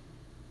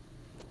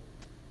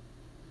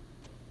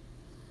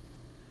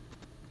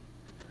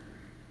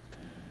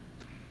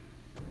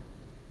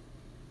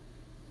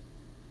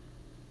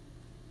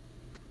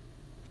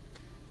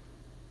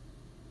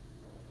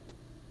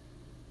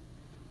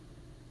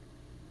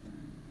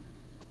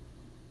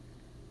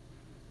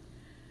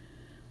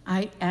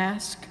 I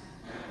ask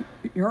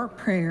your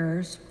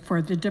prayers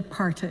for the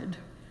departed,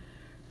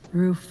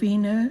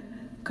 Rufina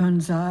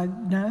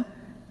Gonzaga,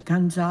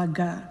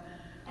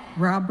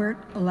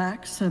 Robert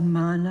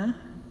Laxamana,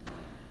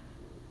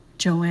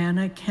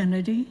 Joanna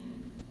Kennedy,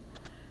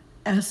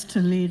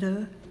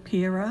 Estelita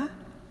Pira,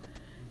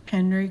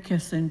 Henry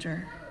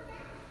Kissinger.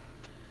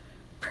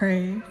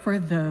 Pray for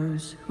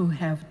those who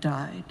have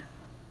died.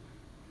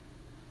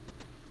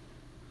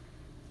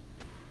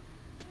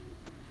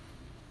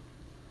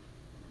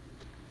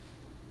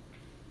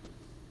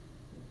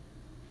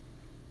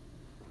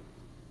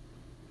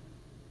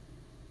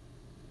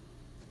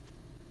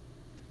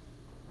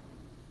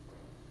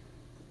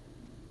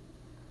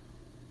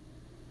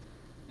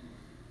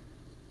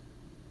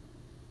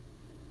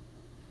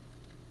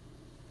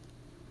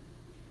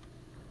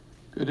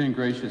 Good and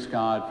gracious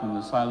God, from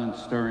the silent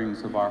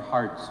stirrings of our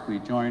hearts, we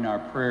join our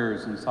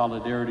prayers in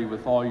solidarity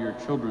with all your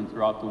children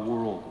throughout the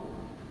world,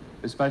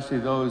 especially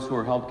those who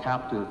are held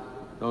captive,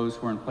 those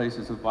who are in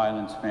places of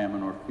violence,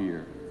 famine, or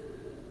fear.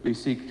 We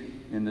seek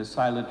in this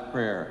silent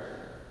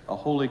prayer a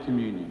holy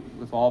communion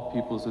with all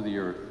peoples of the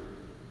earth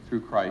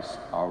through Christ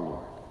our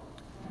Lord.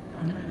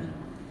 Amen.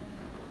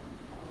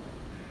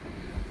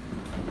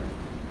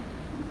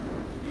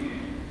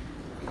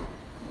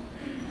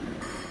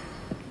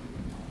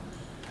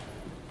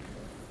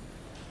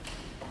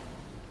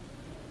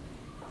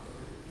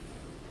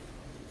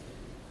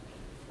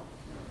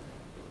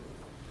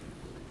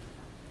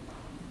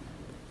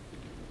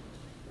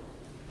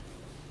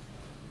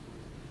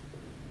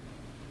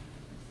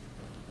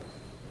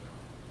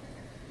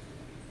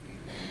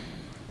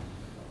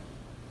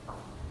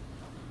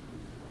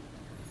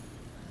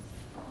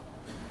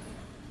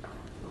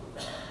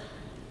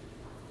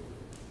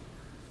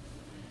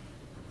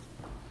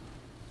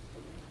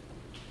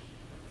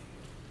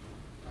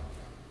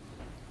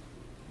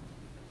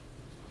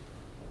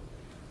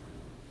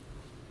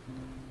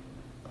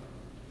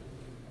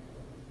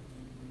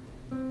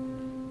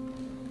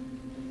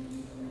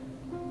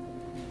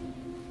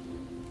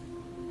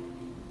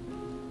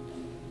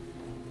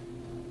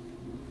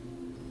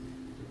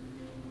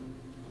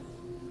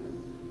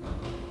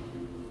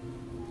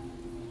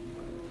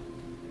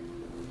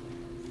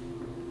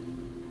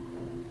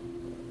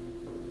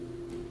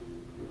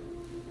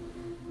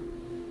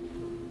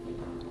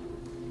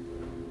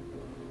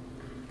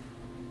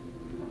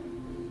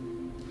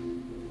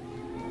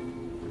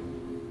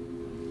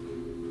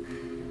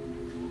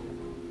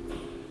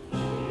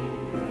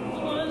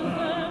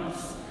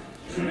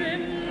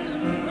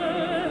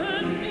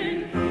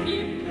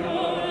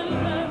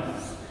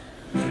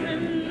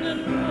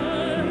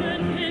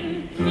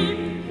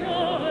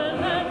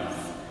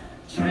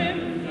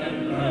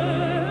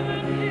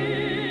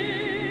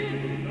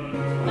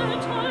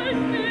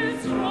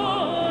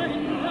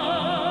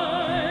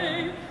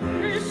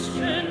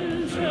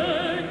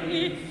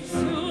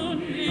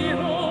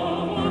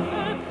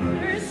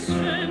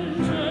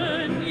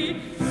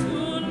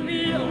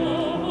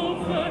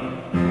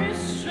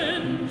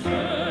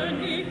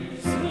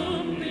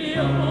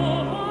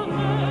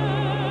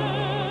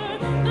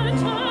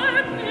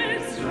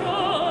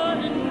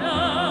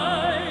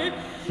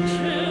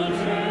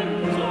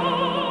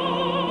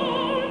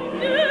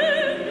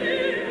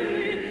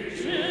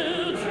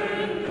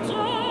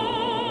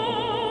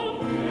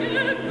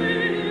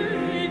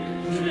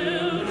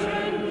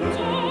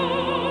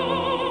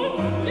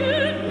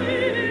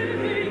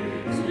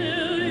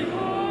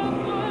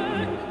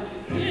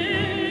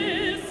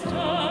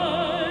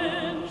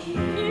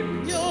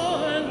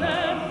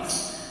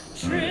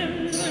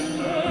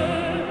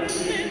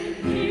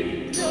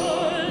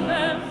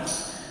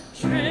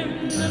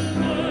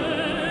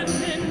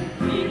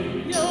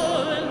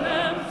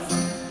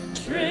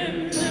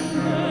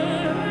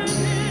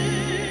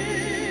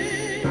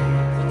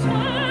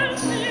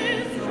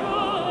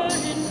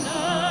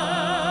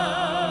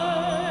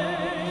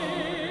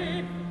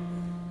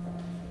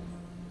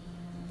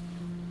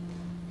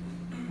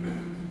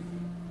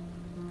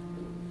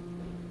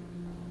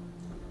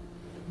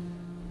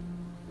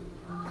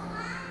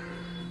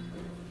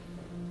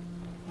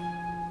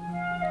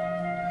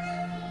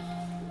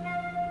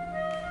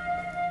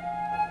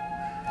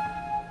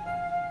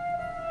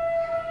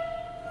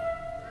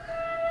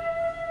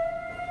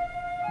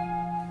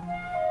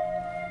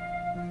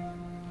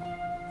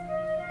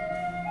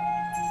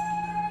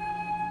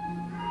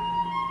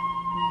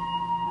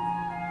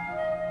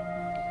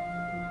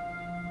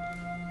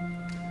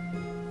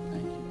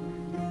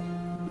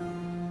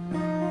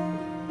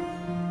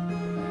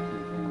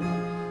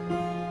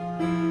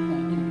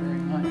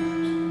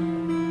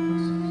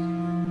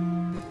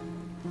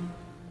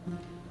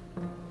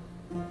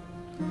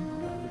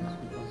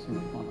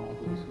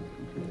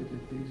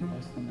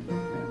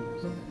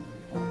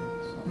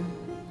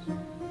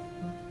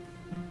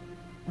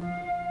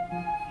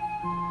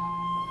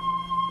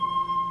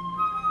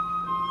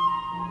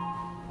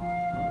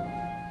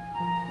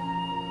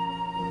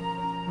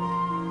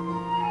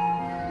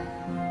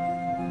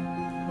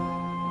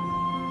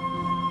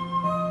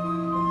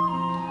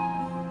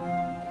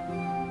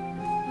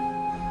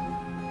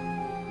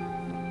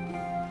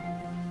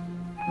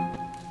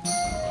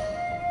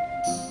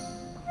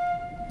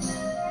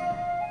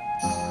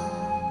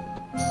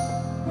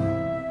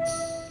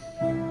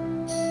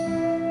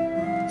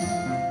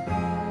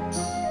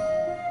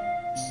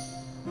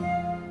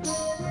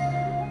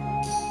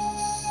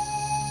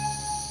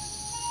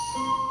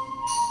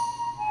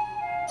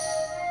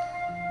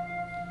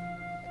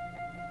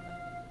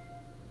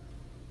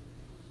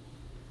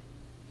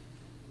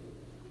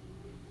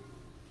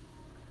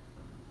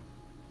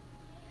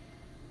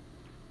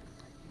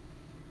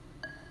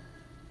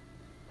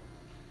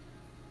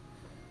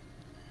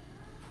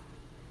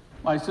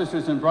 My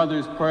sisters and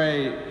brothers,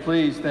 pray,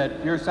 please,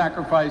 that your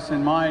sacrifice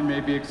and mine may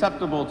be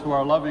acceptable to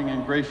our loving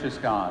and gracious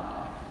God.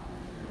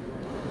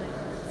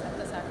 Accept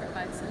the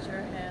sacrifice at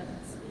your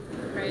hands.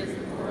 Praise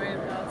and glory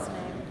of God's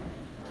name.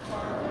 For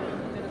the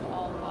good of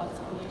all God's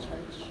holy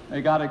church.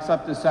 May God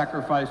accept this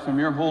sacrifice from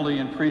your holy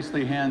and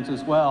priestly hands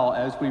as well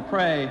as we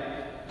pray.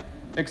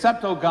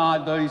 Accept, O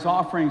God, these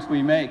offerings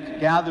we make,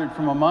 gathered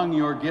from among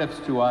your gifts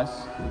to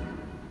us.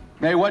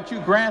 May what you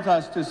grant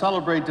us to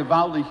celebrate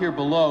devoutly here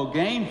below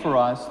gain for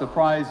us the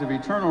prize of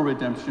eternal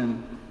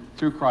redemption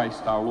through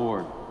Christ our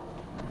Lord.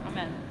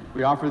 Amen.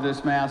 We offer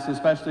this Mass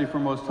especially for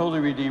Most Holy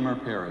Redeemer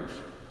Parish.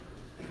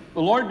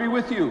 The Lord be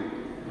with you.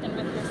 And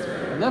with your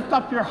spirit. Lift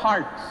up your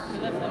hearts. We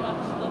lift them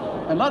up to the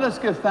Lord. And let us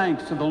give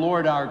thanks to the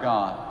Lord our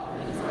God.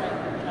 It is right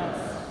and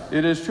just.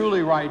 It is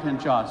truly right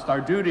and just, our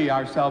duty,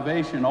 our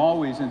salvation,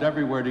 always and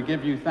everywhere to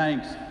give you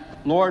thanks,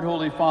 Lord,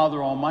 Holy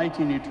Father,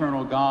 Almighty and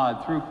eternal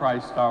God, through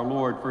Christ our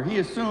Lord. For he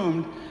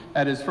assumed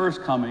at his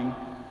first coming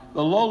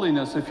the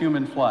lowliness of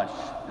human flesh,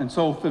 and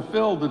so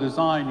fulfilled the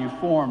design you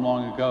formed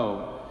long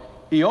ago.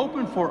 He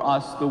opened for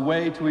us the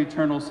way to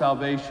eternal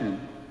salvation,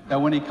 that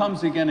when he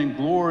comes again in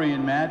glory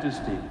and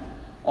majesty,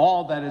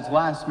 all that is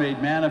last made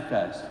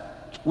manifest,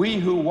 we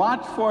who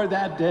watch for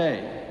that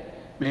day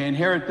may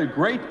inherit the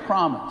great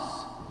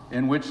promise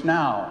in which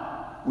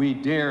now we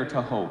dare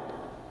to hope.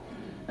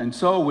 And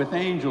so with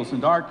angels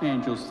and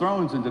archangels,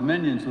 thrones and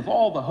dominions, with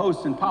all the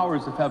hosts and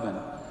powers of heaven,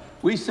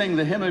 we sing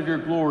the hymn of your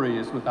glory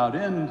as without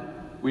end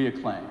we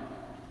acclaim.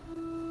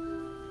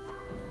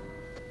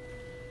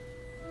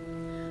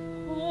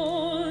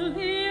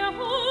 Holy,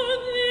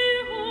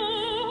 holy, holy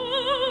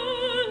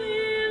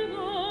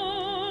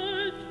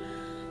Lord,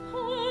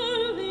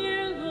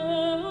 holy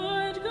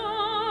Lord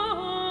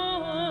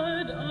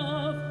God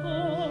of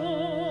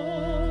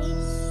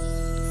hosts.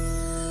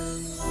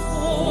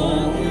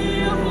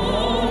 Holy,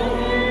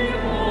 holy,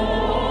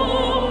 holy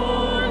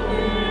Lord,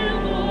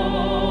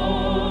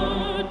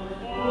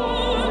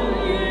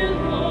 holy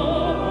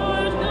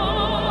Lord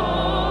God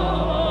of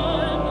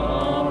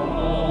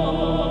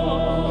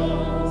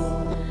hosts.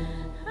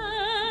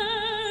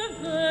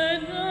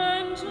 Heaven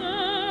and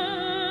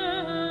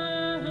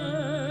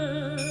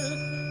earth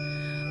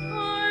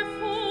are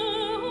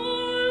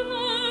full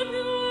of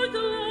your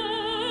glory.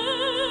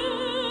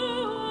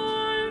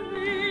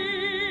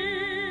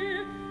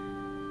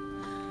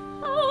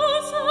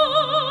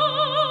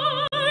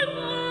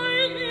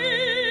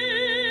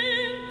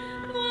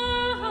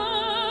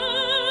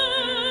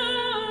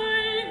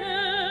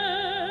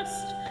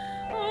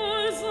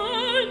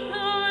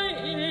 Hosanna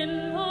in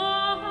the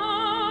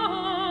highest.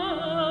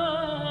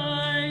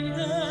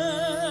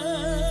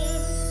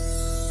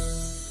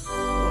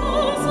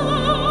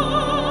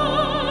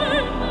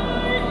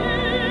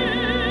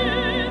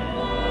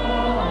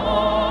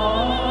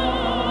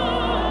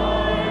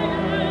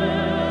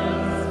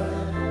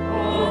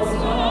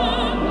 Hosanna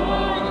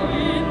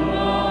in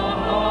the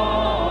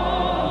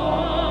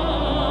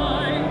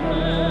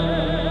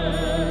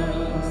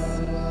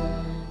highest.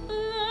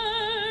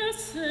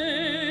 Blessed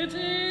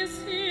is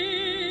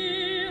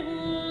he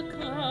who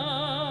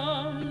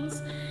comes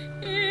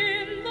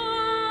in the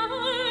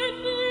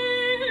name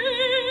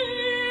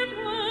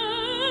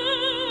of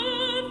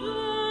the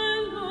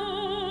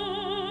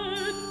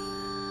Lord.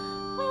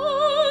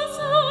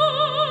 Hosanna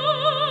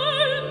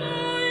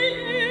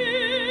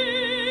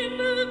in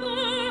the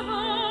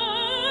highest.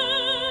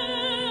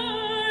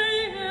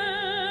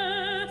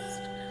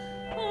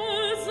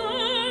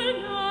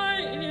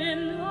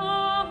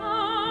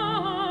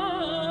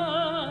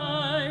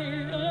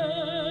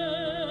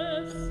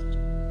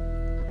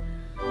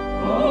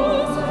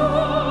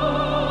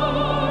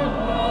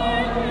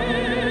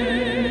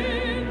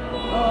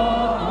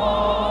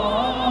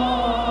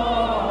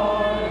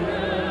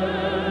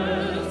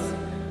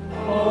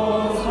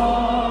 Hosanna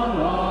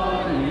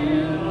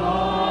in the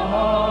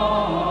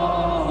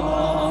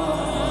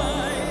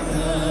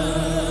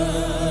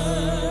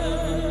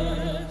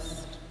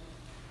highest.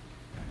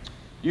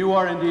 You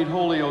are indeed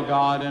holy, O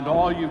God, and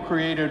all you've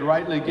created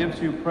rightly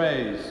gives you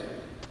praise.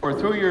 For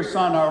through your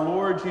Son, our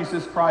Lord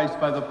Jesus Christ,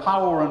 by the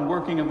power and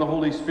working of the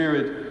Holy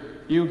Spirit,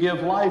 you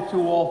give life to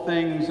all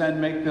things and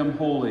make them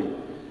holy.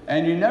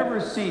 And you never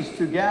cease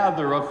to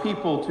gather a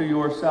people to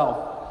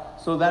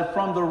yourself, so that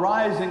from the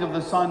rising of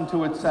the sun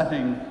to its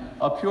setting,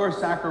 a pure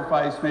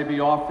sacrifice may be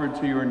offered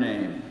to your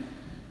name.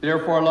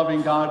 Therefore,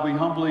 loving God, we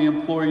humbly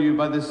implore you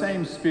by the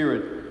same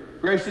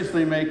Spirit,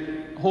 graciously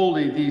make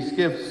holy these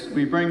gifts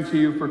we bring to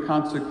you for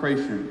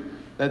consecration,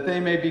 that they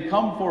may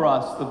become for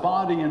us the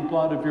body and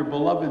blood of your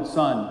beloved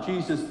Son,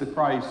 Jesus the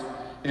Christ,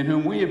 in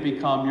whom we have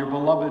become your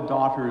beloved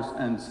daughters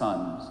and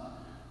sons.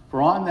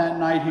 For on that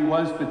night he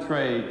was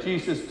betrayed,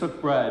 Jesus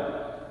took bread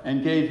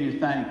and gave you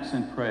thanks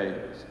and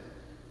praise.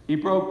 He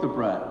broke the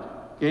bread,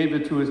 gave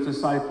it to his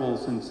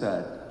disciples, and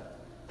said,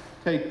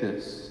 "Take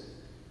this,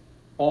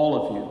 all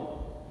of you,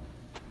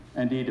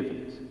 and eat of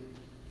it.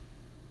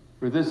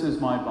 For this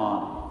is my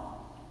body,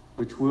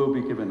 which will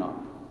be given up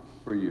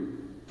for you."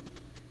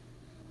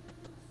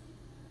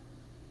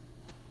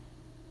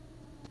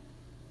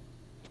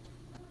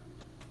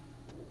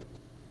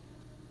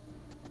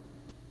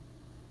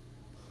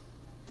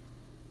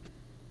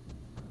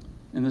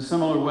 In a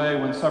similar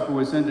way, when supper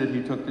was ended,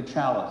 he took the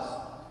chalice,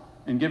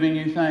 and giving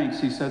you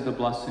thanks, he said the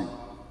blessing.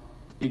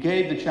 He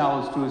gave the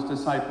chalice to his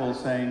disciples,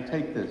 saying,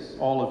 "Take this,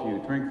 all of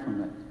you, drink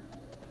from it.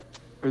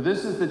 For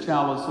this is the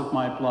chalice of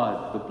my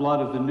blood, the blood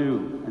of the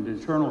new and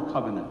eternal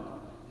covenant,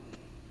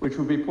 which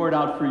will be poured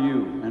out for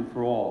you and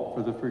for all,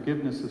 for the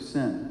forgiveness of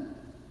sin.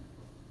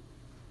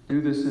 Do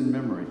this in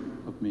memory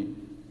of me."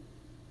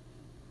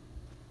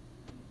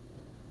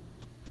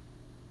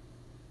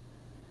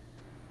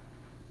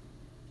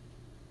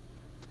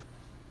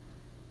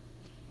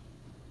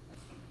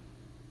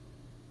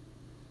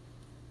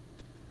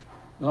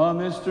 The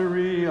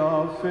mystery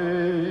of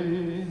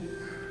faith.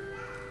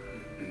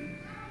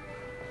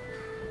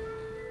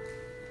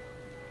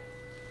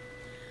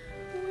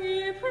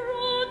 We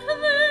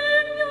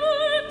proclaim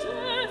your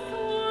death,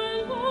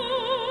 O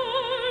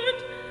Lord,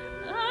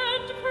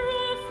 and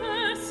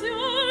profess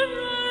your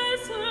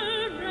resurrection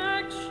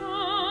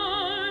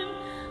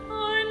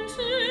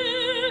until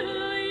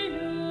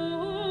you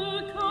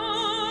come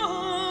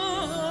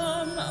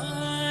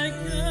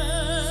again.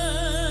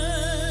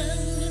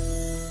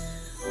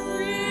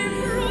 We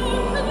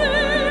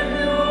proclaim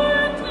your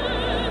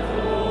death,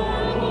 O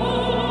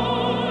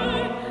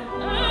Lord,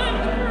 and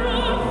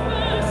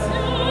profess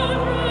your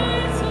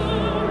resurrection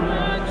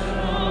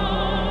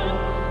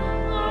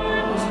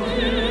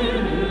until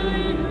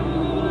you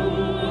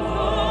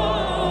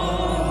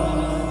come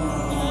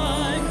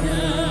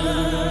again.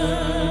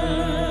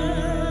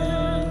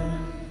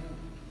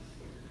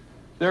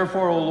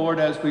 Therefore, O Lord,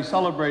 as we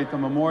celebrate the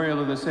memorial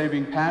of the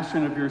saving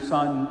passion of your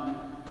Son,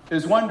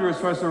 his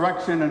wondrous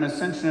resurrection and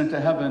ascension into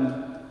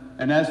heaven,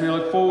 and as we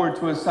look forward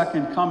to his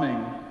second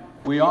coming,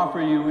 we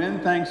offer you in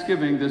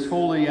thanksgiving this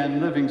holy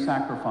and living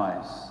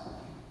sacrifice.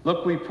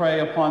 Look, we pray,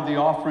 upon the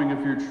offering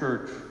of your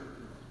church,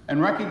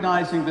 and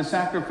recognizing the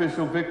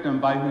sacrificial victim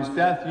by whose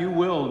death you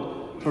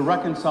willed to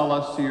reconcile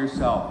us to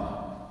yourself.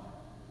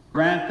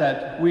 Grant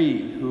that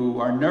we, who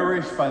are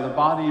nourished by the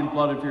body and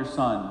blood of your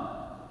Son,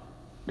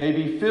 may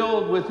be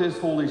filled with his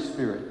Holy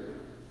Spirit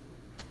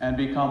and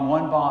become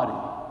one body,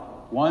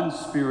 one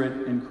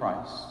spirit in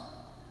Christ.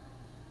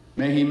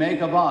 May he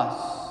make of us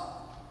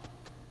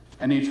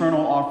an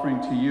eternal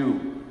offering to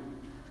you,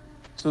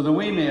 so that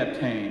we may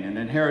obtain an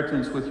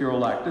inheritance with your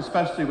elect,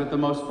 especially with the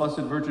most blessed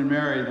Virgin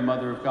Mary, the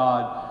Mother of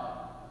God,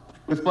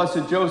 with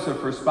blessed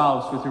Joseph, her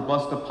spouse, with your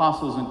blessed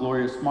apostles and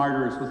glorious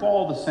martyrs, with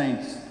all the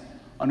saints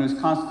on whose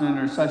constant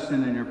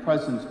intercession in your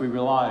presence we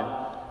rely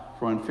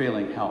for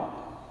unfailing help.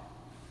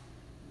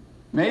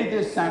 May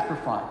this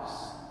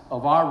sacrifice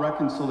of our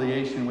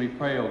reconciliation, we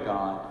pray, O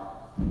God,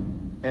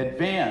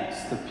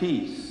 advance the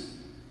peace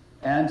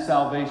and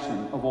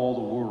salvation of all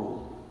the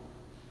world.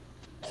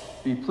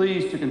 Be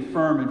pleased to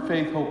confirm in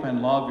faith, hope,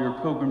 and love your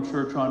pilgrim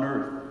church on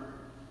earth.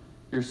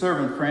 Your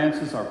servant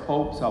Francis, our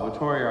Pope,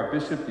 Salvatore, our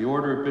Bishop, the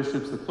order of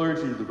bishops, the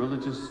clergy, the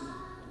religious,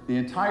 the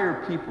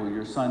entire people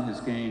your Son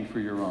has gained for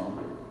your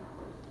own.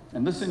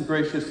 And listen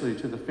graciously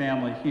to the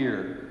family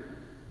here,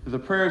 to the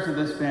prayers of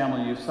this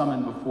family you've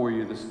summoned before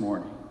you this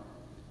morning.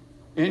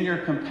 In your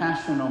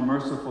compassion, O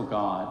merciful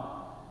God,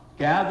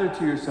 gather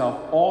to yourself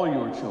all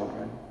your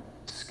children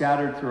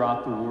scattered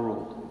throughout the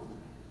world.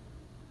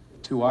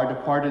 To our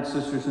departed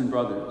sisters and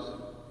brothers,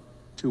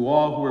 to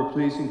all who are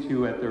pleasing to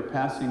you at their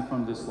passing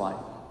from this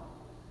life,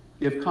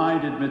 give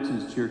kind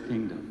admittance to your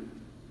kingdom.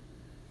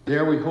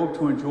 There we hope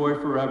to enjoy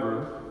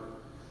forever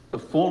the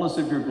fullness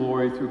of your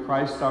glory through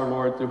Christ our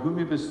Lord, through whom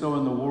you bestow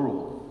in the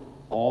world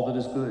all that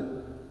is good.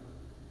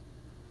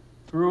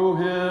 Through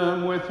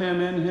him, with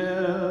him,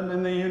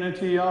 in the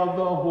unity of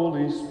the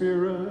Holy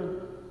Spirit,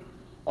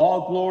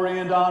 all glory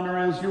and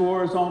honor is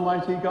yours,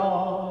 Almighty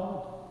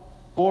God,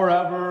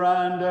 forever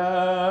and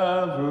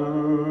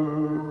ever.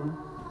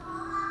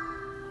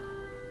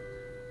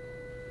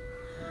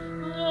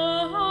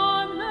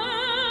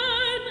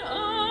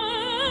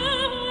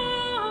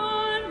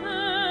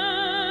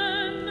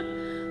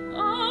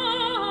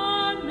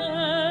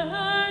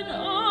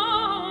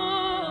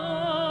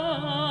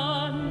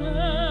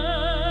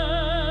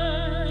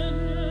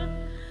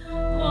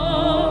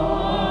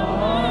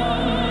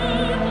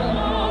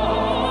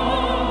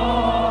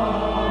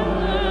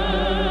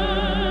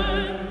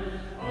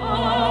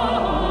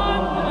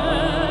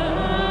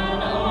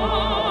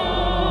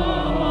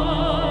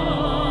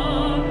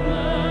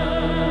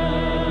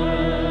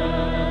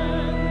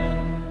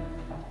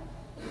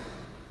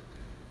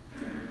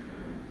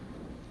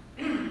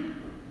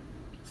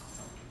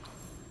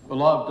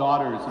 Beloved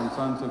daughters and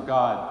sons of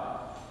God,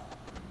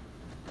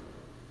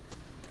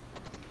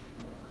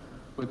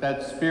 with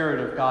that spirit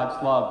of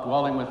God's love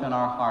dwelling within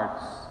our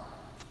hearts,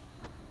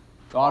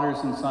 daughters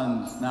and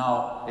sons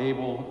now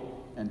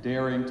able and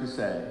daring to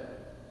say,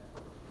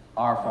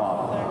 Our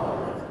Father,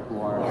 who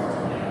art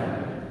in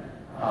heaven,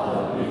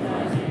 hallowed be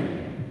thy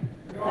name.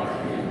 Thy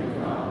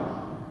kingdom come,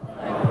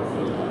 thy will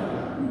be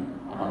done,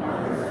 on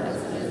earth as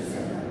it is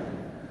in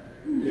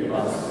heaven. Give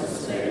us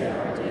this day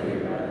our daily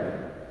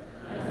bread,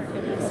 and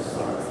forgive us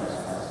our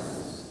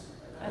trespasses,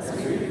 as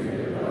we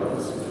forgive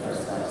those who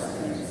trespass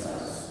against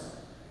us.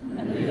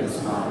 And lead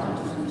us not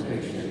into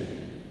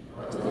temptation,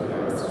 but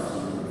deliver us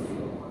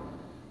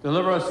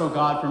Deliver us, O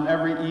God, from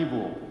every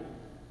evil,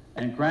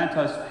 and grant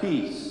us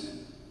peace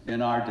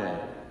in our day.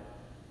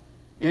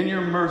 In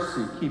your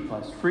mercy, keep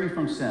us free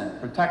from sin.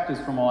 Protect us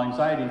from all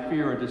anxiety,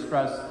 fear, or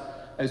distress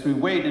as we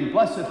wait in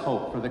blessed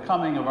hope for the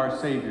coming of our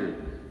Savior,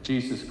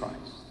 Jesus Christ.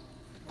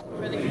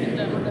 For the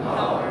kingdom, the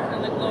power,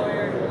 and the glory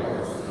are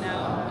yours,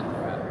 now and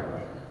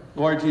forever.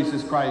 Lord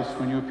Jesus Christ,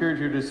 when you appeared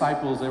to your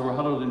disciples, they were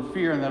huddled in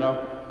fear in that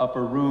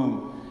upper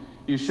room.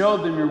 You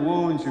showed them your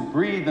wounds, you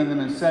breathed on them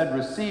and said,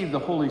 receive the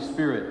Holy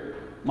Spirit.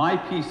 My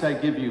peace I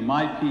give you,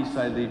 my peace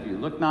I leave you.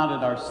 Look not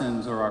at our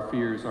sins or our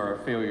fears or our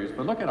failures,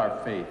 but look at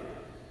our faith.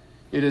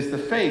 It is the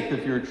faith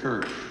of your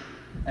church,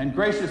 and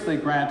graciously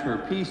grant her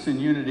peace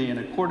and unity in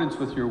accordance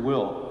with your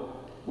will,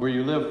 where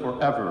you live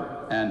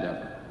forever and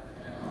ever.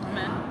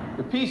 Amen.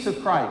 The peace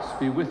of Christ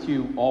be with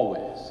you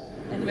always.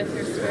 And with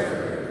your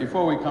spirit.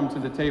 Before we come to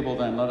the table,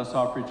 then, let us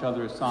offer each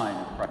other a sign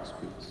of Christ's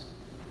peace.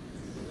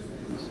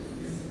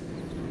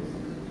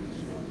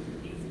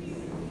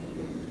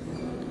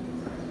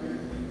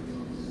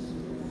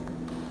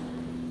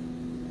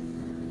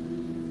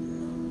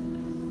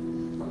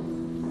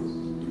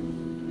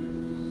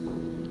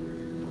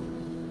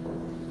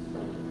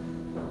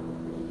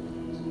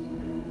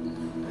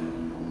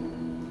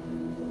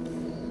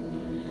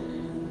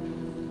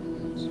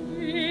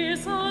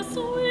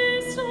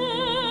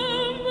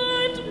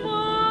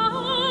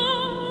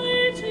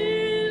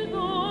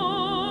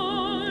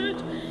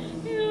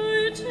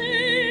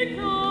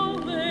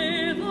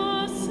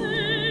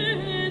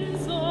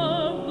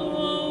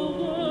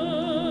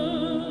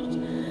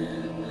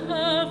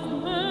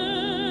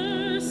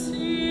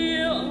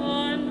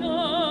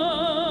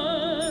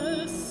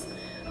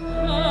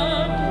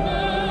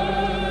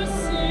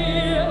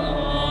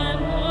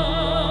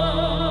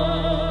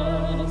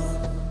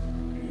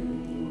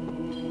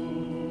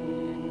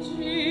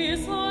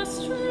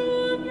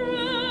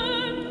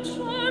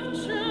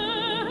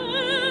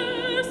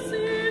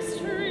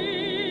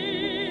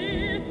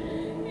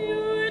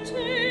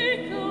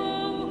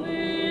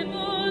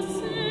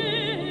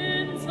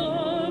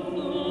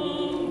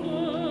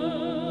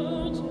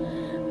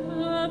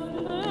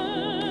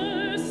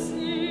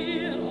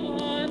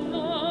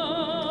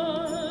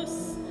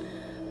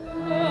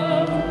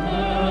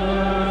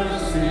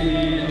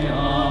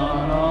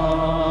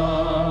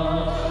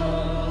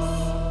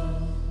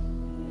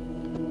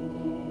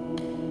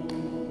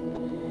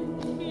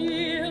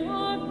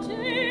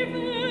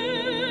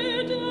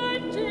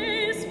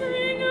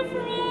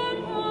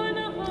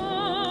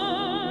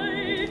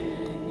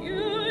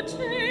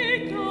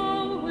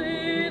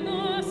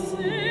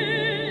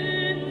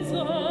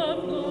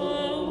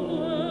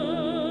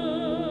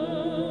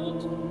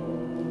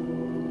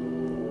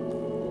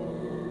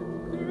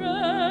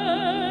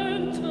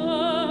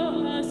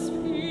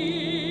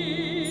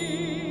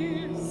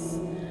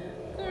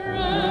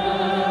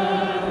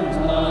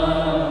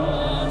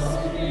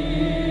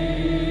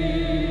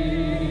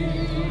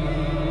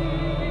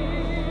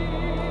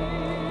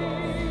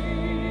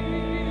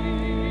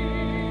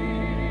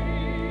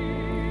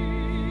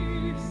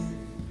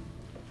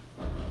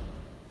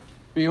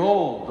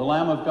 Behold, the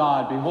Lamb of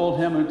God. Behold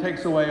him who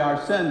takes away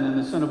our sin and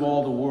the sin of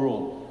all the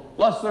world.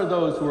 Blessed are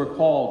those who are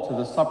called to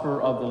the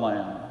supper of the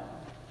Lamb.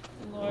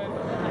 Lord,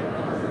 I am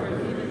not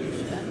worthy that you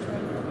should enter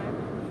under my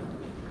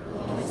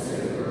roof. Only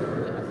say the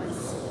word, and my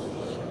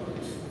soul shall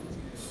be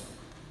saved.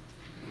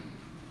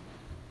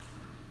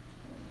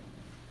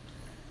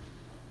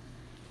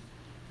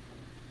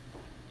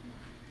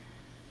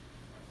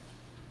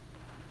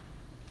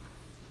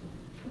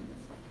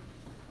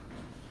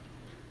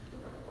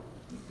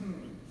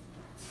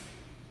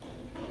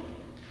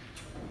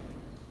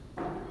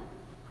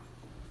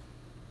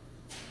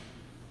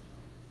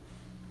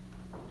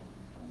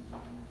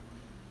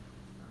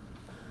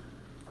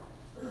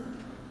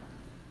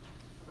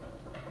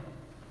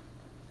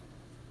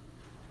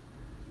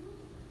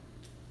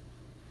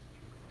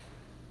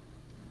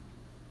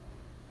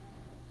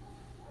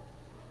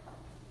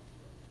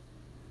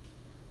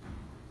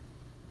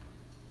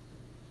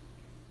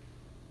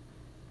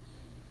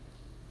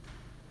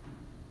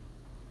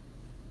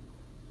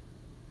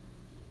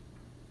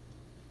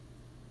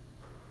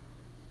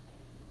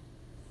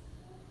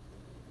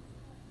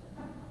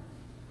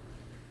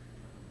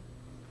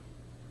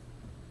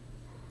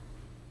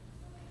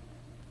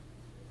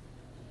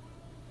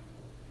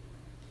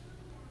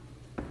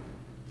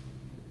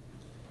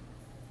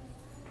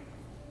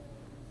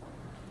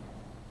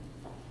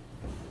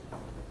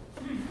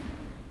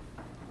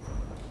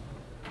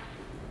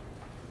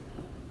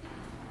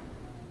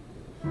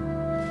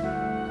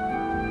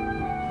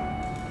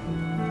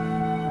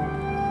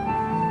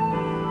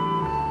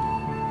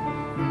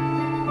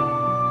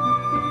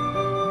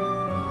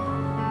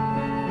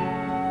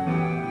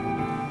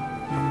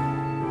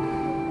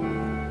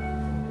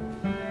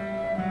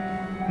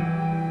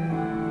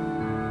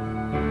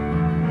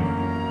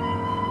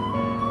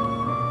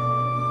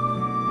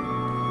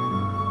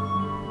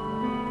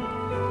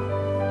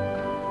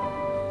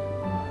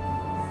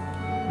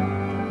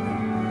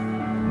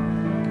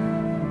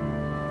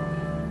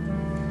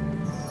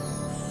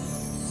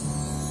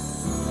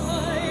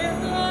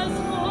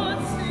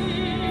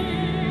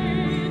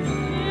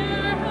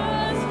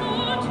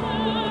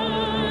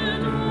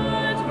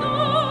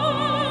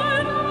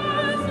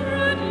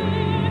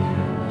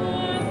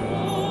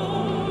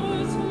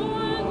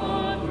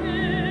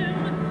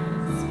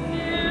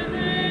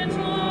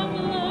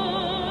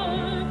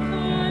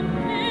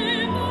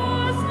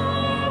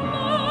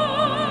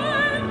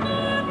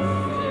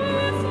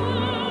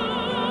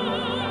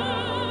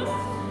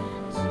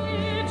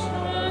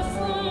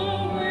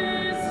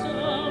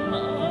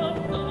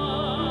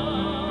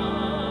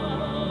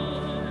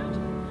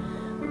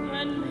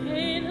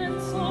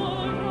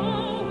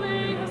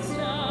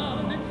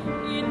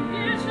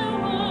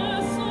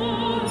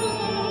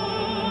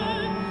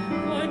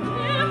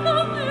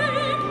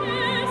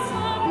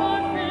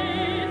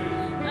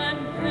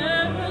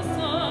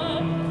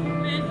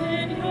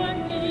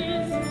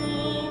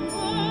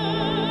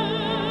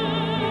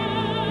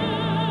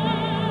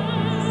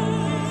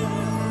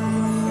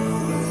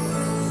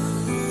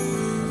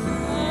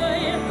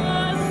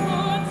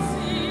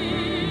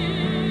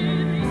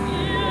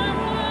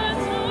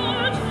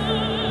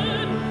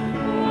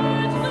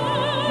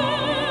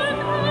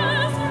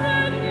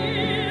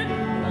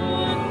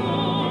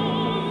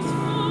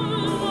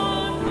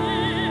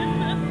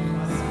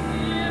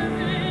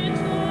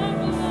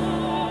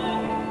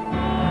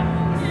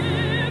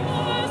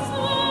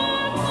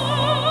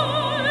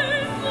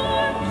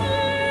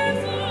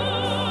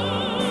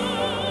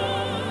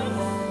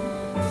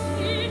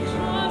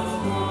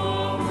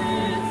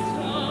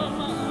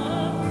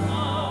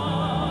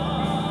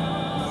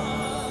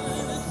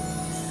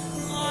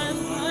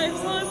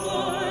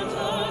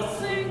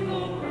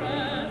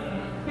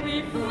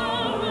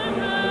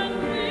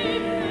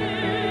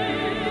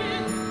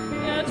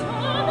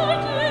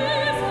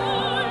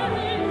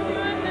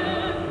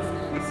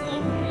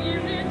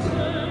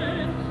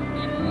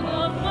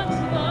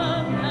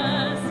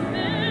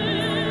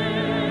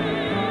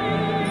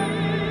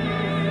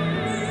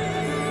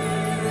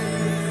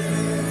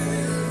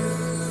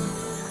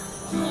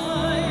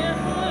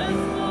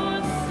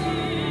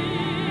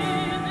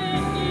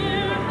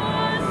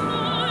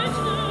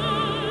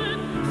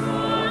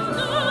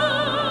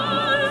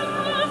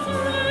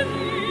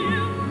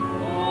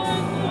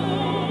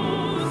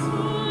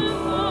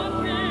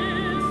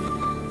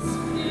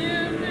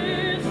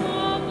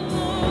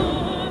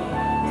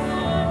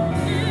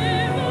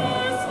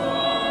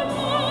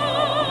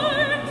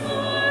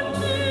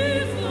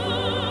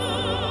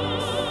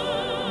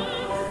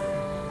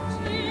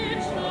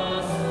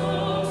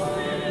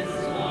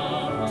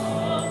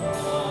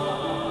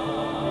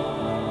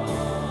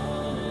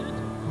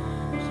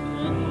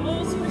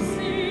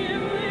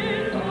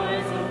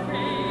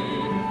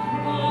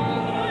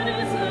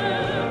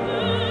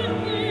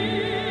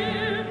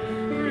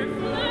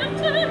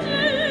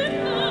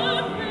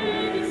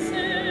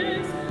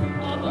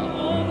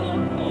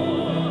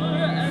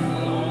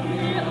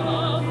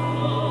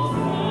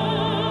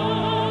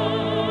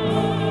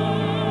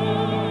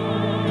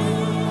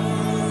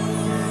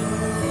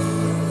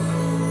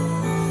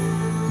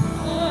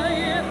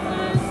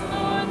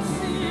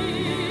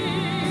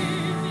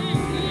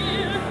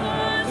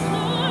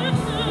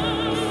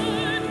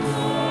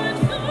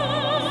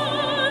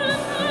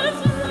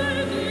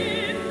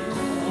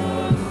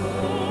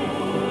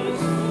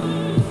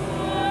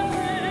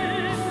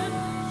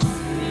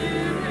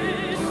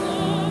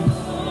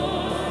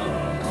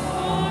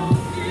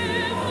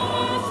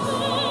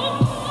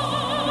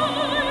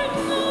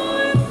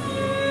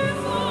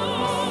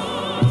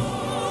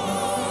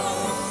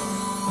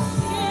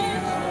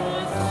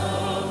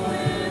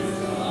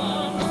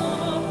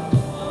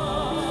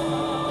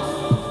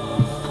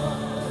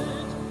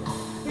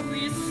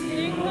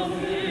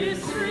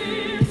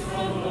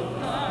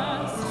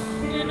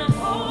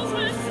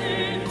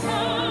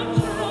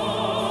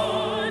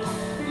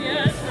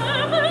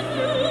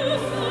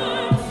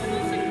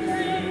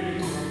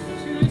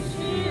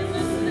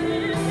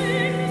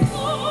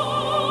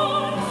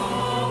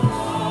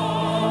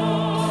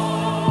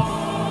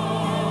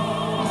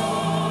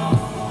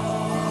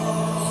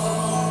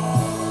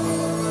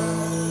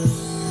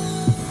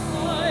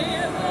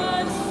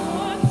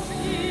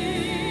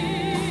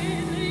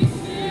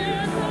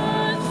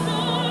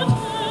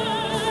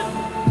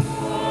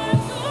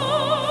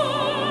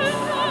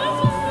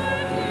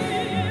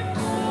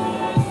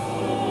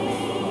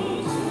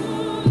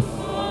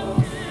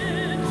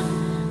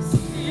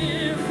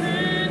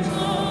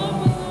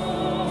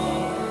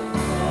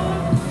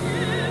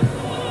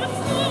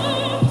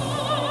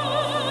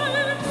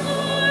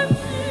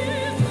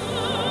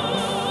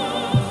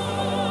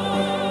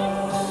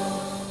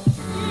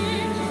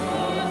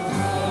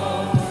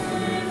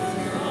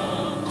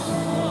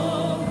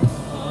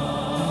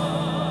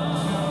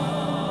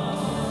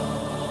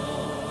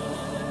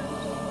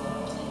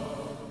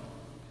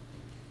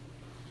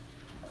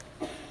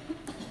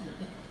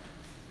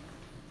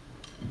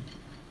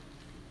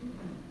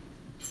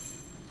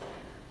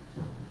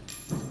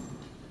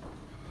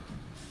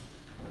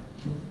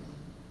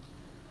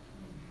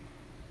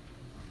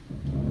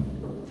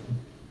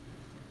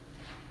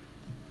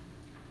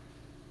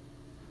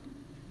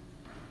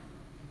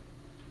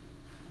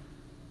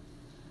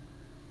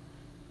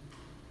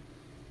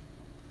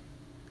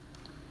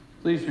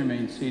 Please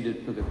remain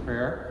seated for the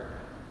prayer.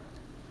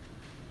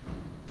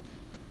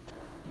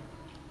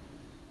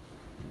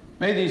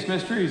 May these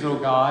mysteries, O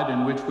God,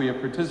 in which we have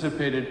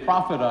participated,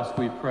 profit us,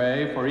 we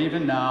pray, for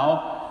even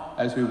now,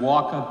 as we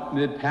walk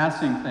amid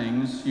passing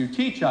things, you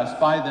teach us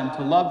by them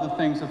to love the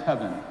things of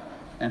heaven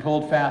and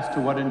hold fast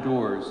to what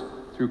endures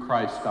through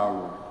Christ our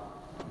Lord.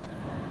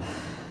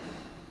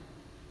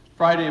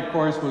 Friday, of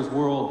course, was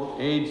World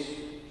AIDS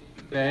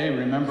Day,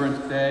 Remembrance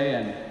Day,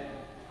 and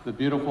the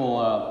beautiful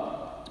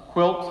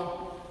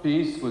quilt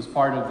piece was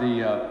part of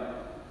the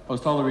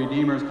Most Holy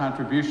Redeemer's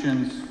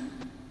contributions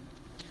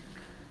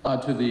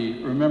to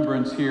the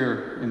remembrance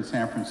here in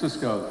San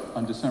Francisco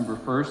on December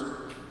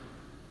 1st.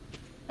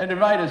 And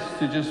invite us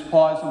to just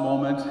pause a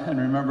moment and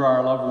remember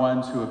our loved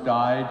ones who have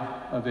died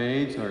of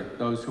AIDS or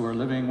those who are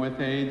living with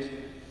AIDS,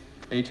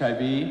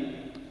 HIV,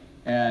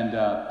 and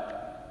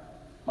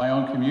my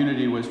own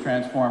community was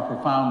transformed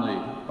profoundly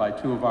by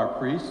two of our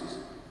priests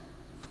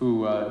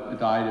who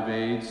died of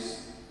AIDS.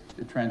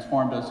 It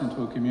transformed us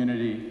into a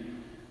community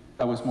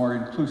that was more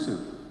inclusive,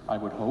 I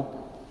would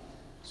hope.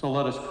 So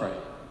let us pray.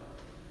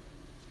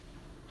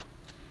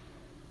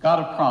 God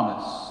of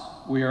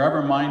promise, we are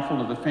ever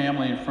mindful of the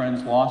family and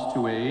friends lost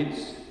to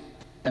AIDS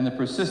and the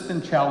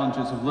persistent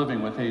challenges of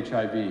living with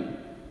HIV.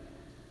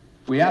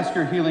 We ask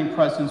your healing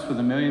presence for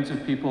the millions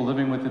of people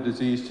living with the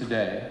disease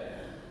today.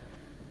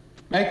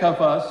 Make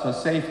of us a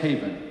safe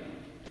haven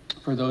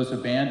for those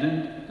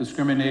abandoned,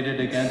 discriminated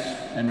against,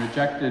 and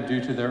rejected due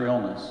to their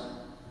illness.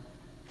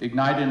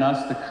 Ignite in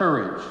us the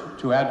courage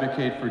to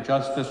advocate for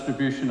just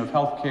distribution of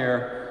health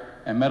care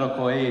and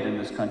medical aid in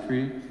this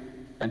country,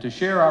 and to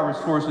share our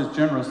resources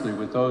generously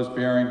with those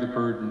bearing the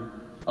burden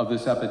of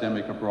this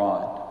epidemic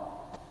abroad.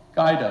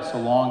 Guide us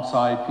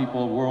alongside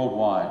people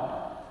worldwide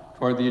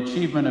toward the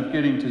achievement of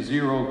getting to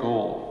zero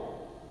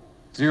goal,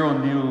 zero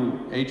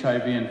new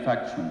HIV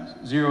infections,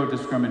 zero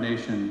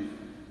discrimination,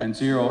 and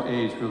zero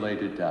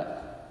AIDS-related death.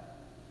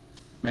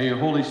 May your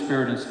Holy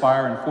Spirit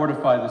inspire and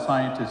fortify the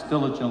scientists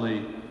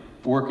diligently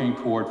working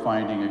toward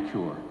finding a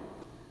cure.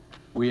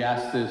 We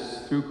ask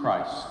this through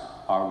Christ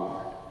our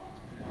Lord.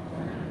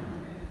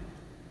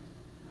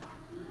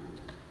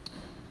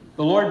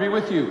 The Lord be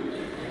with you.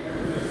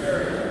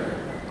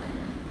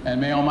 And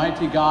may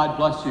Almighty God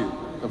bless you,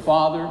 the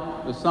Father,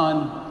 the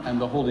Son, and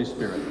the Holy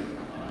Spirit.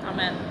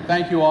 Amen.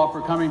 Thank you all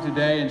for coming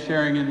today and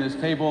sharing in this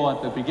table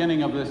at the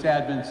beginning of this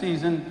Advent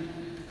season.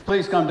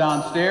 Please come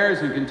downstairs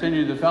and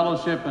continue the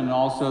fellowship and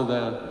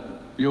also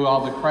view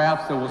all the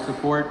crafts that will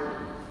support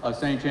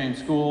St. James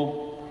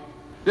School.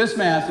 This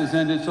Mass is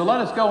ended, so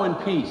let us go in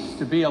peace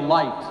to be a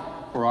light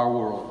for our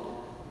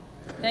world.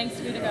 Thanks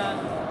be to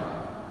God.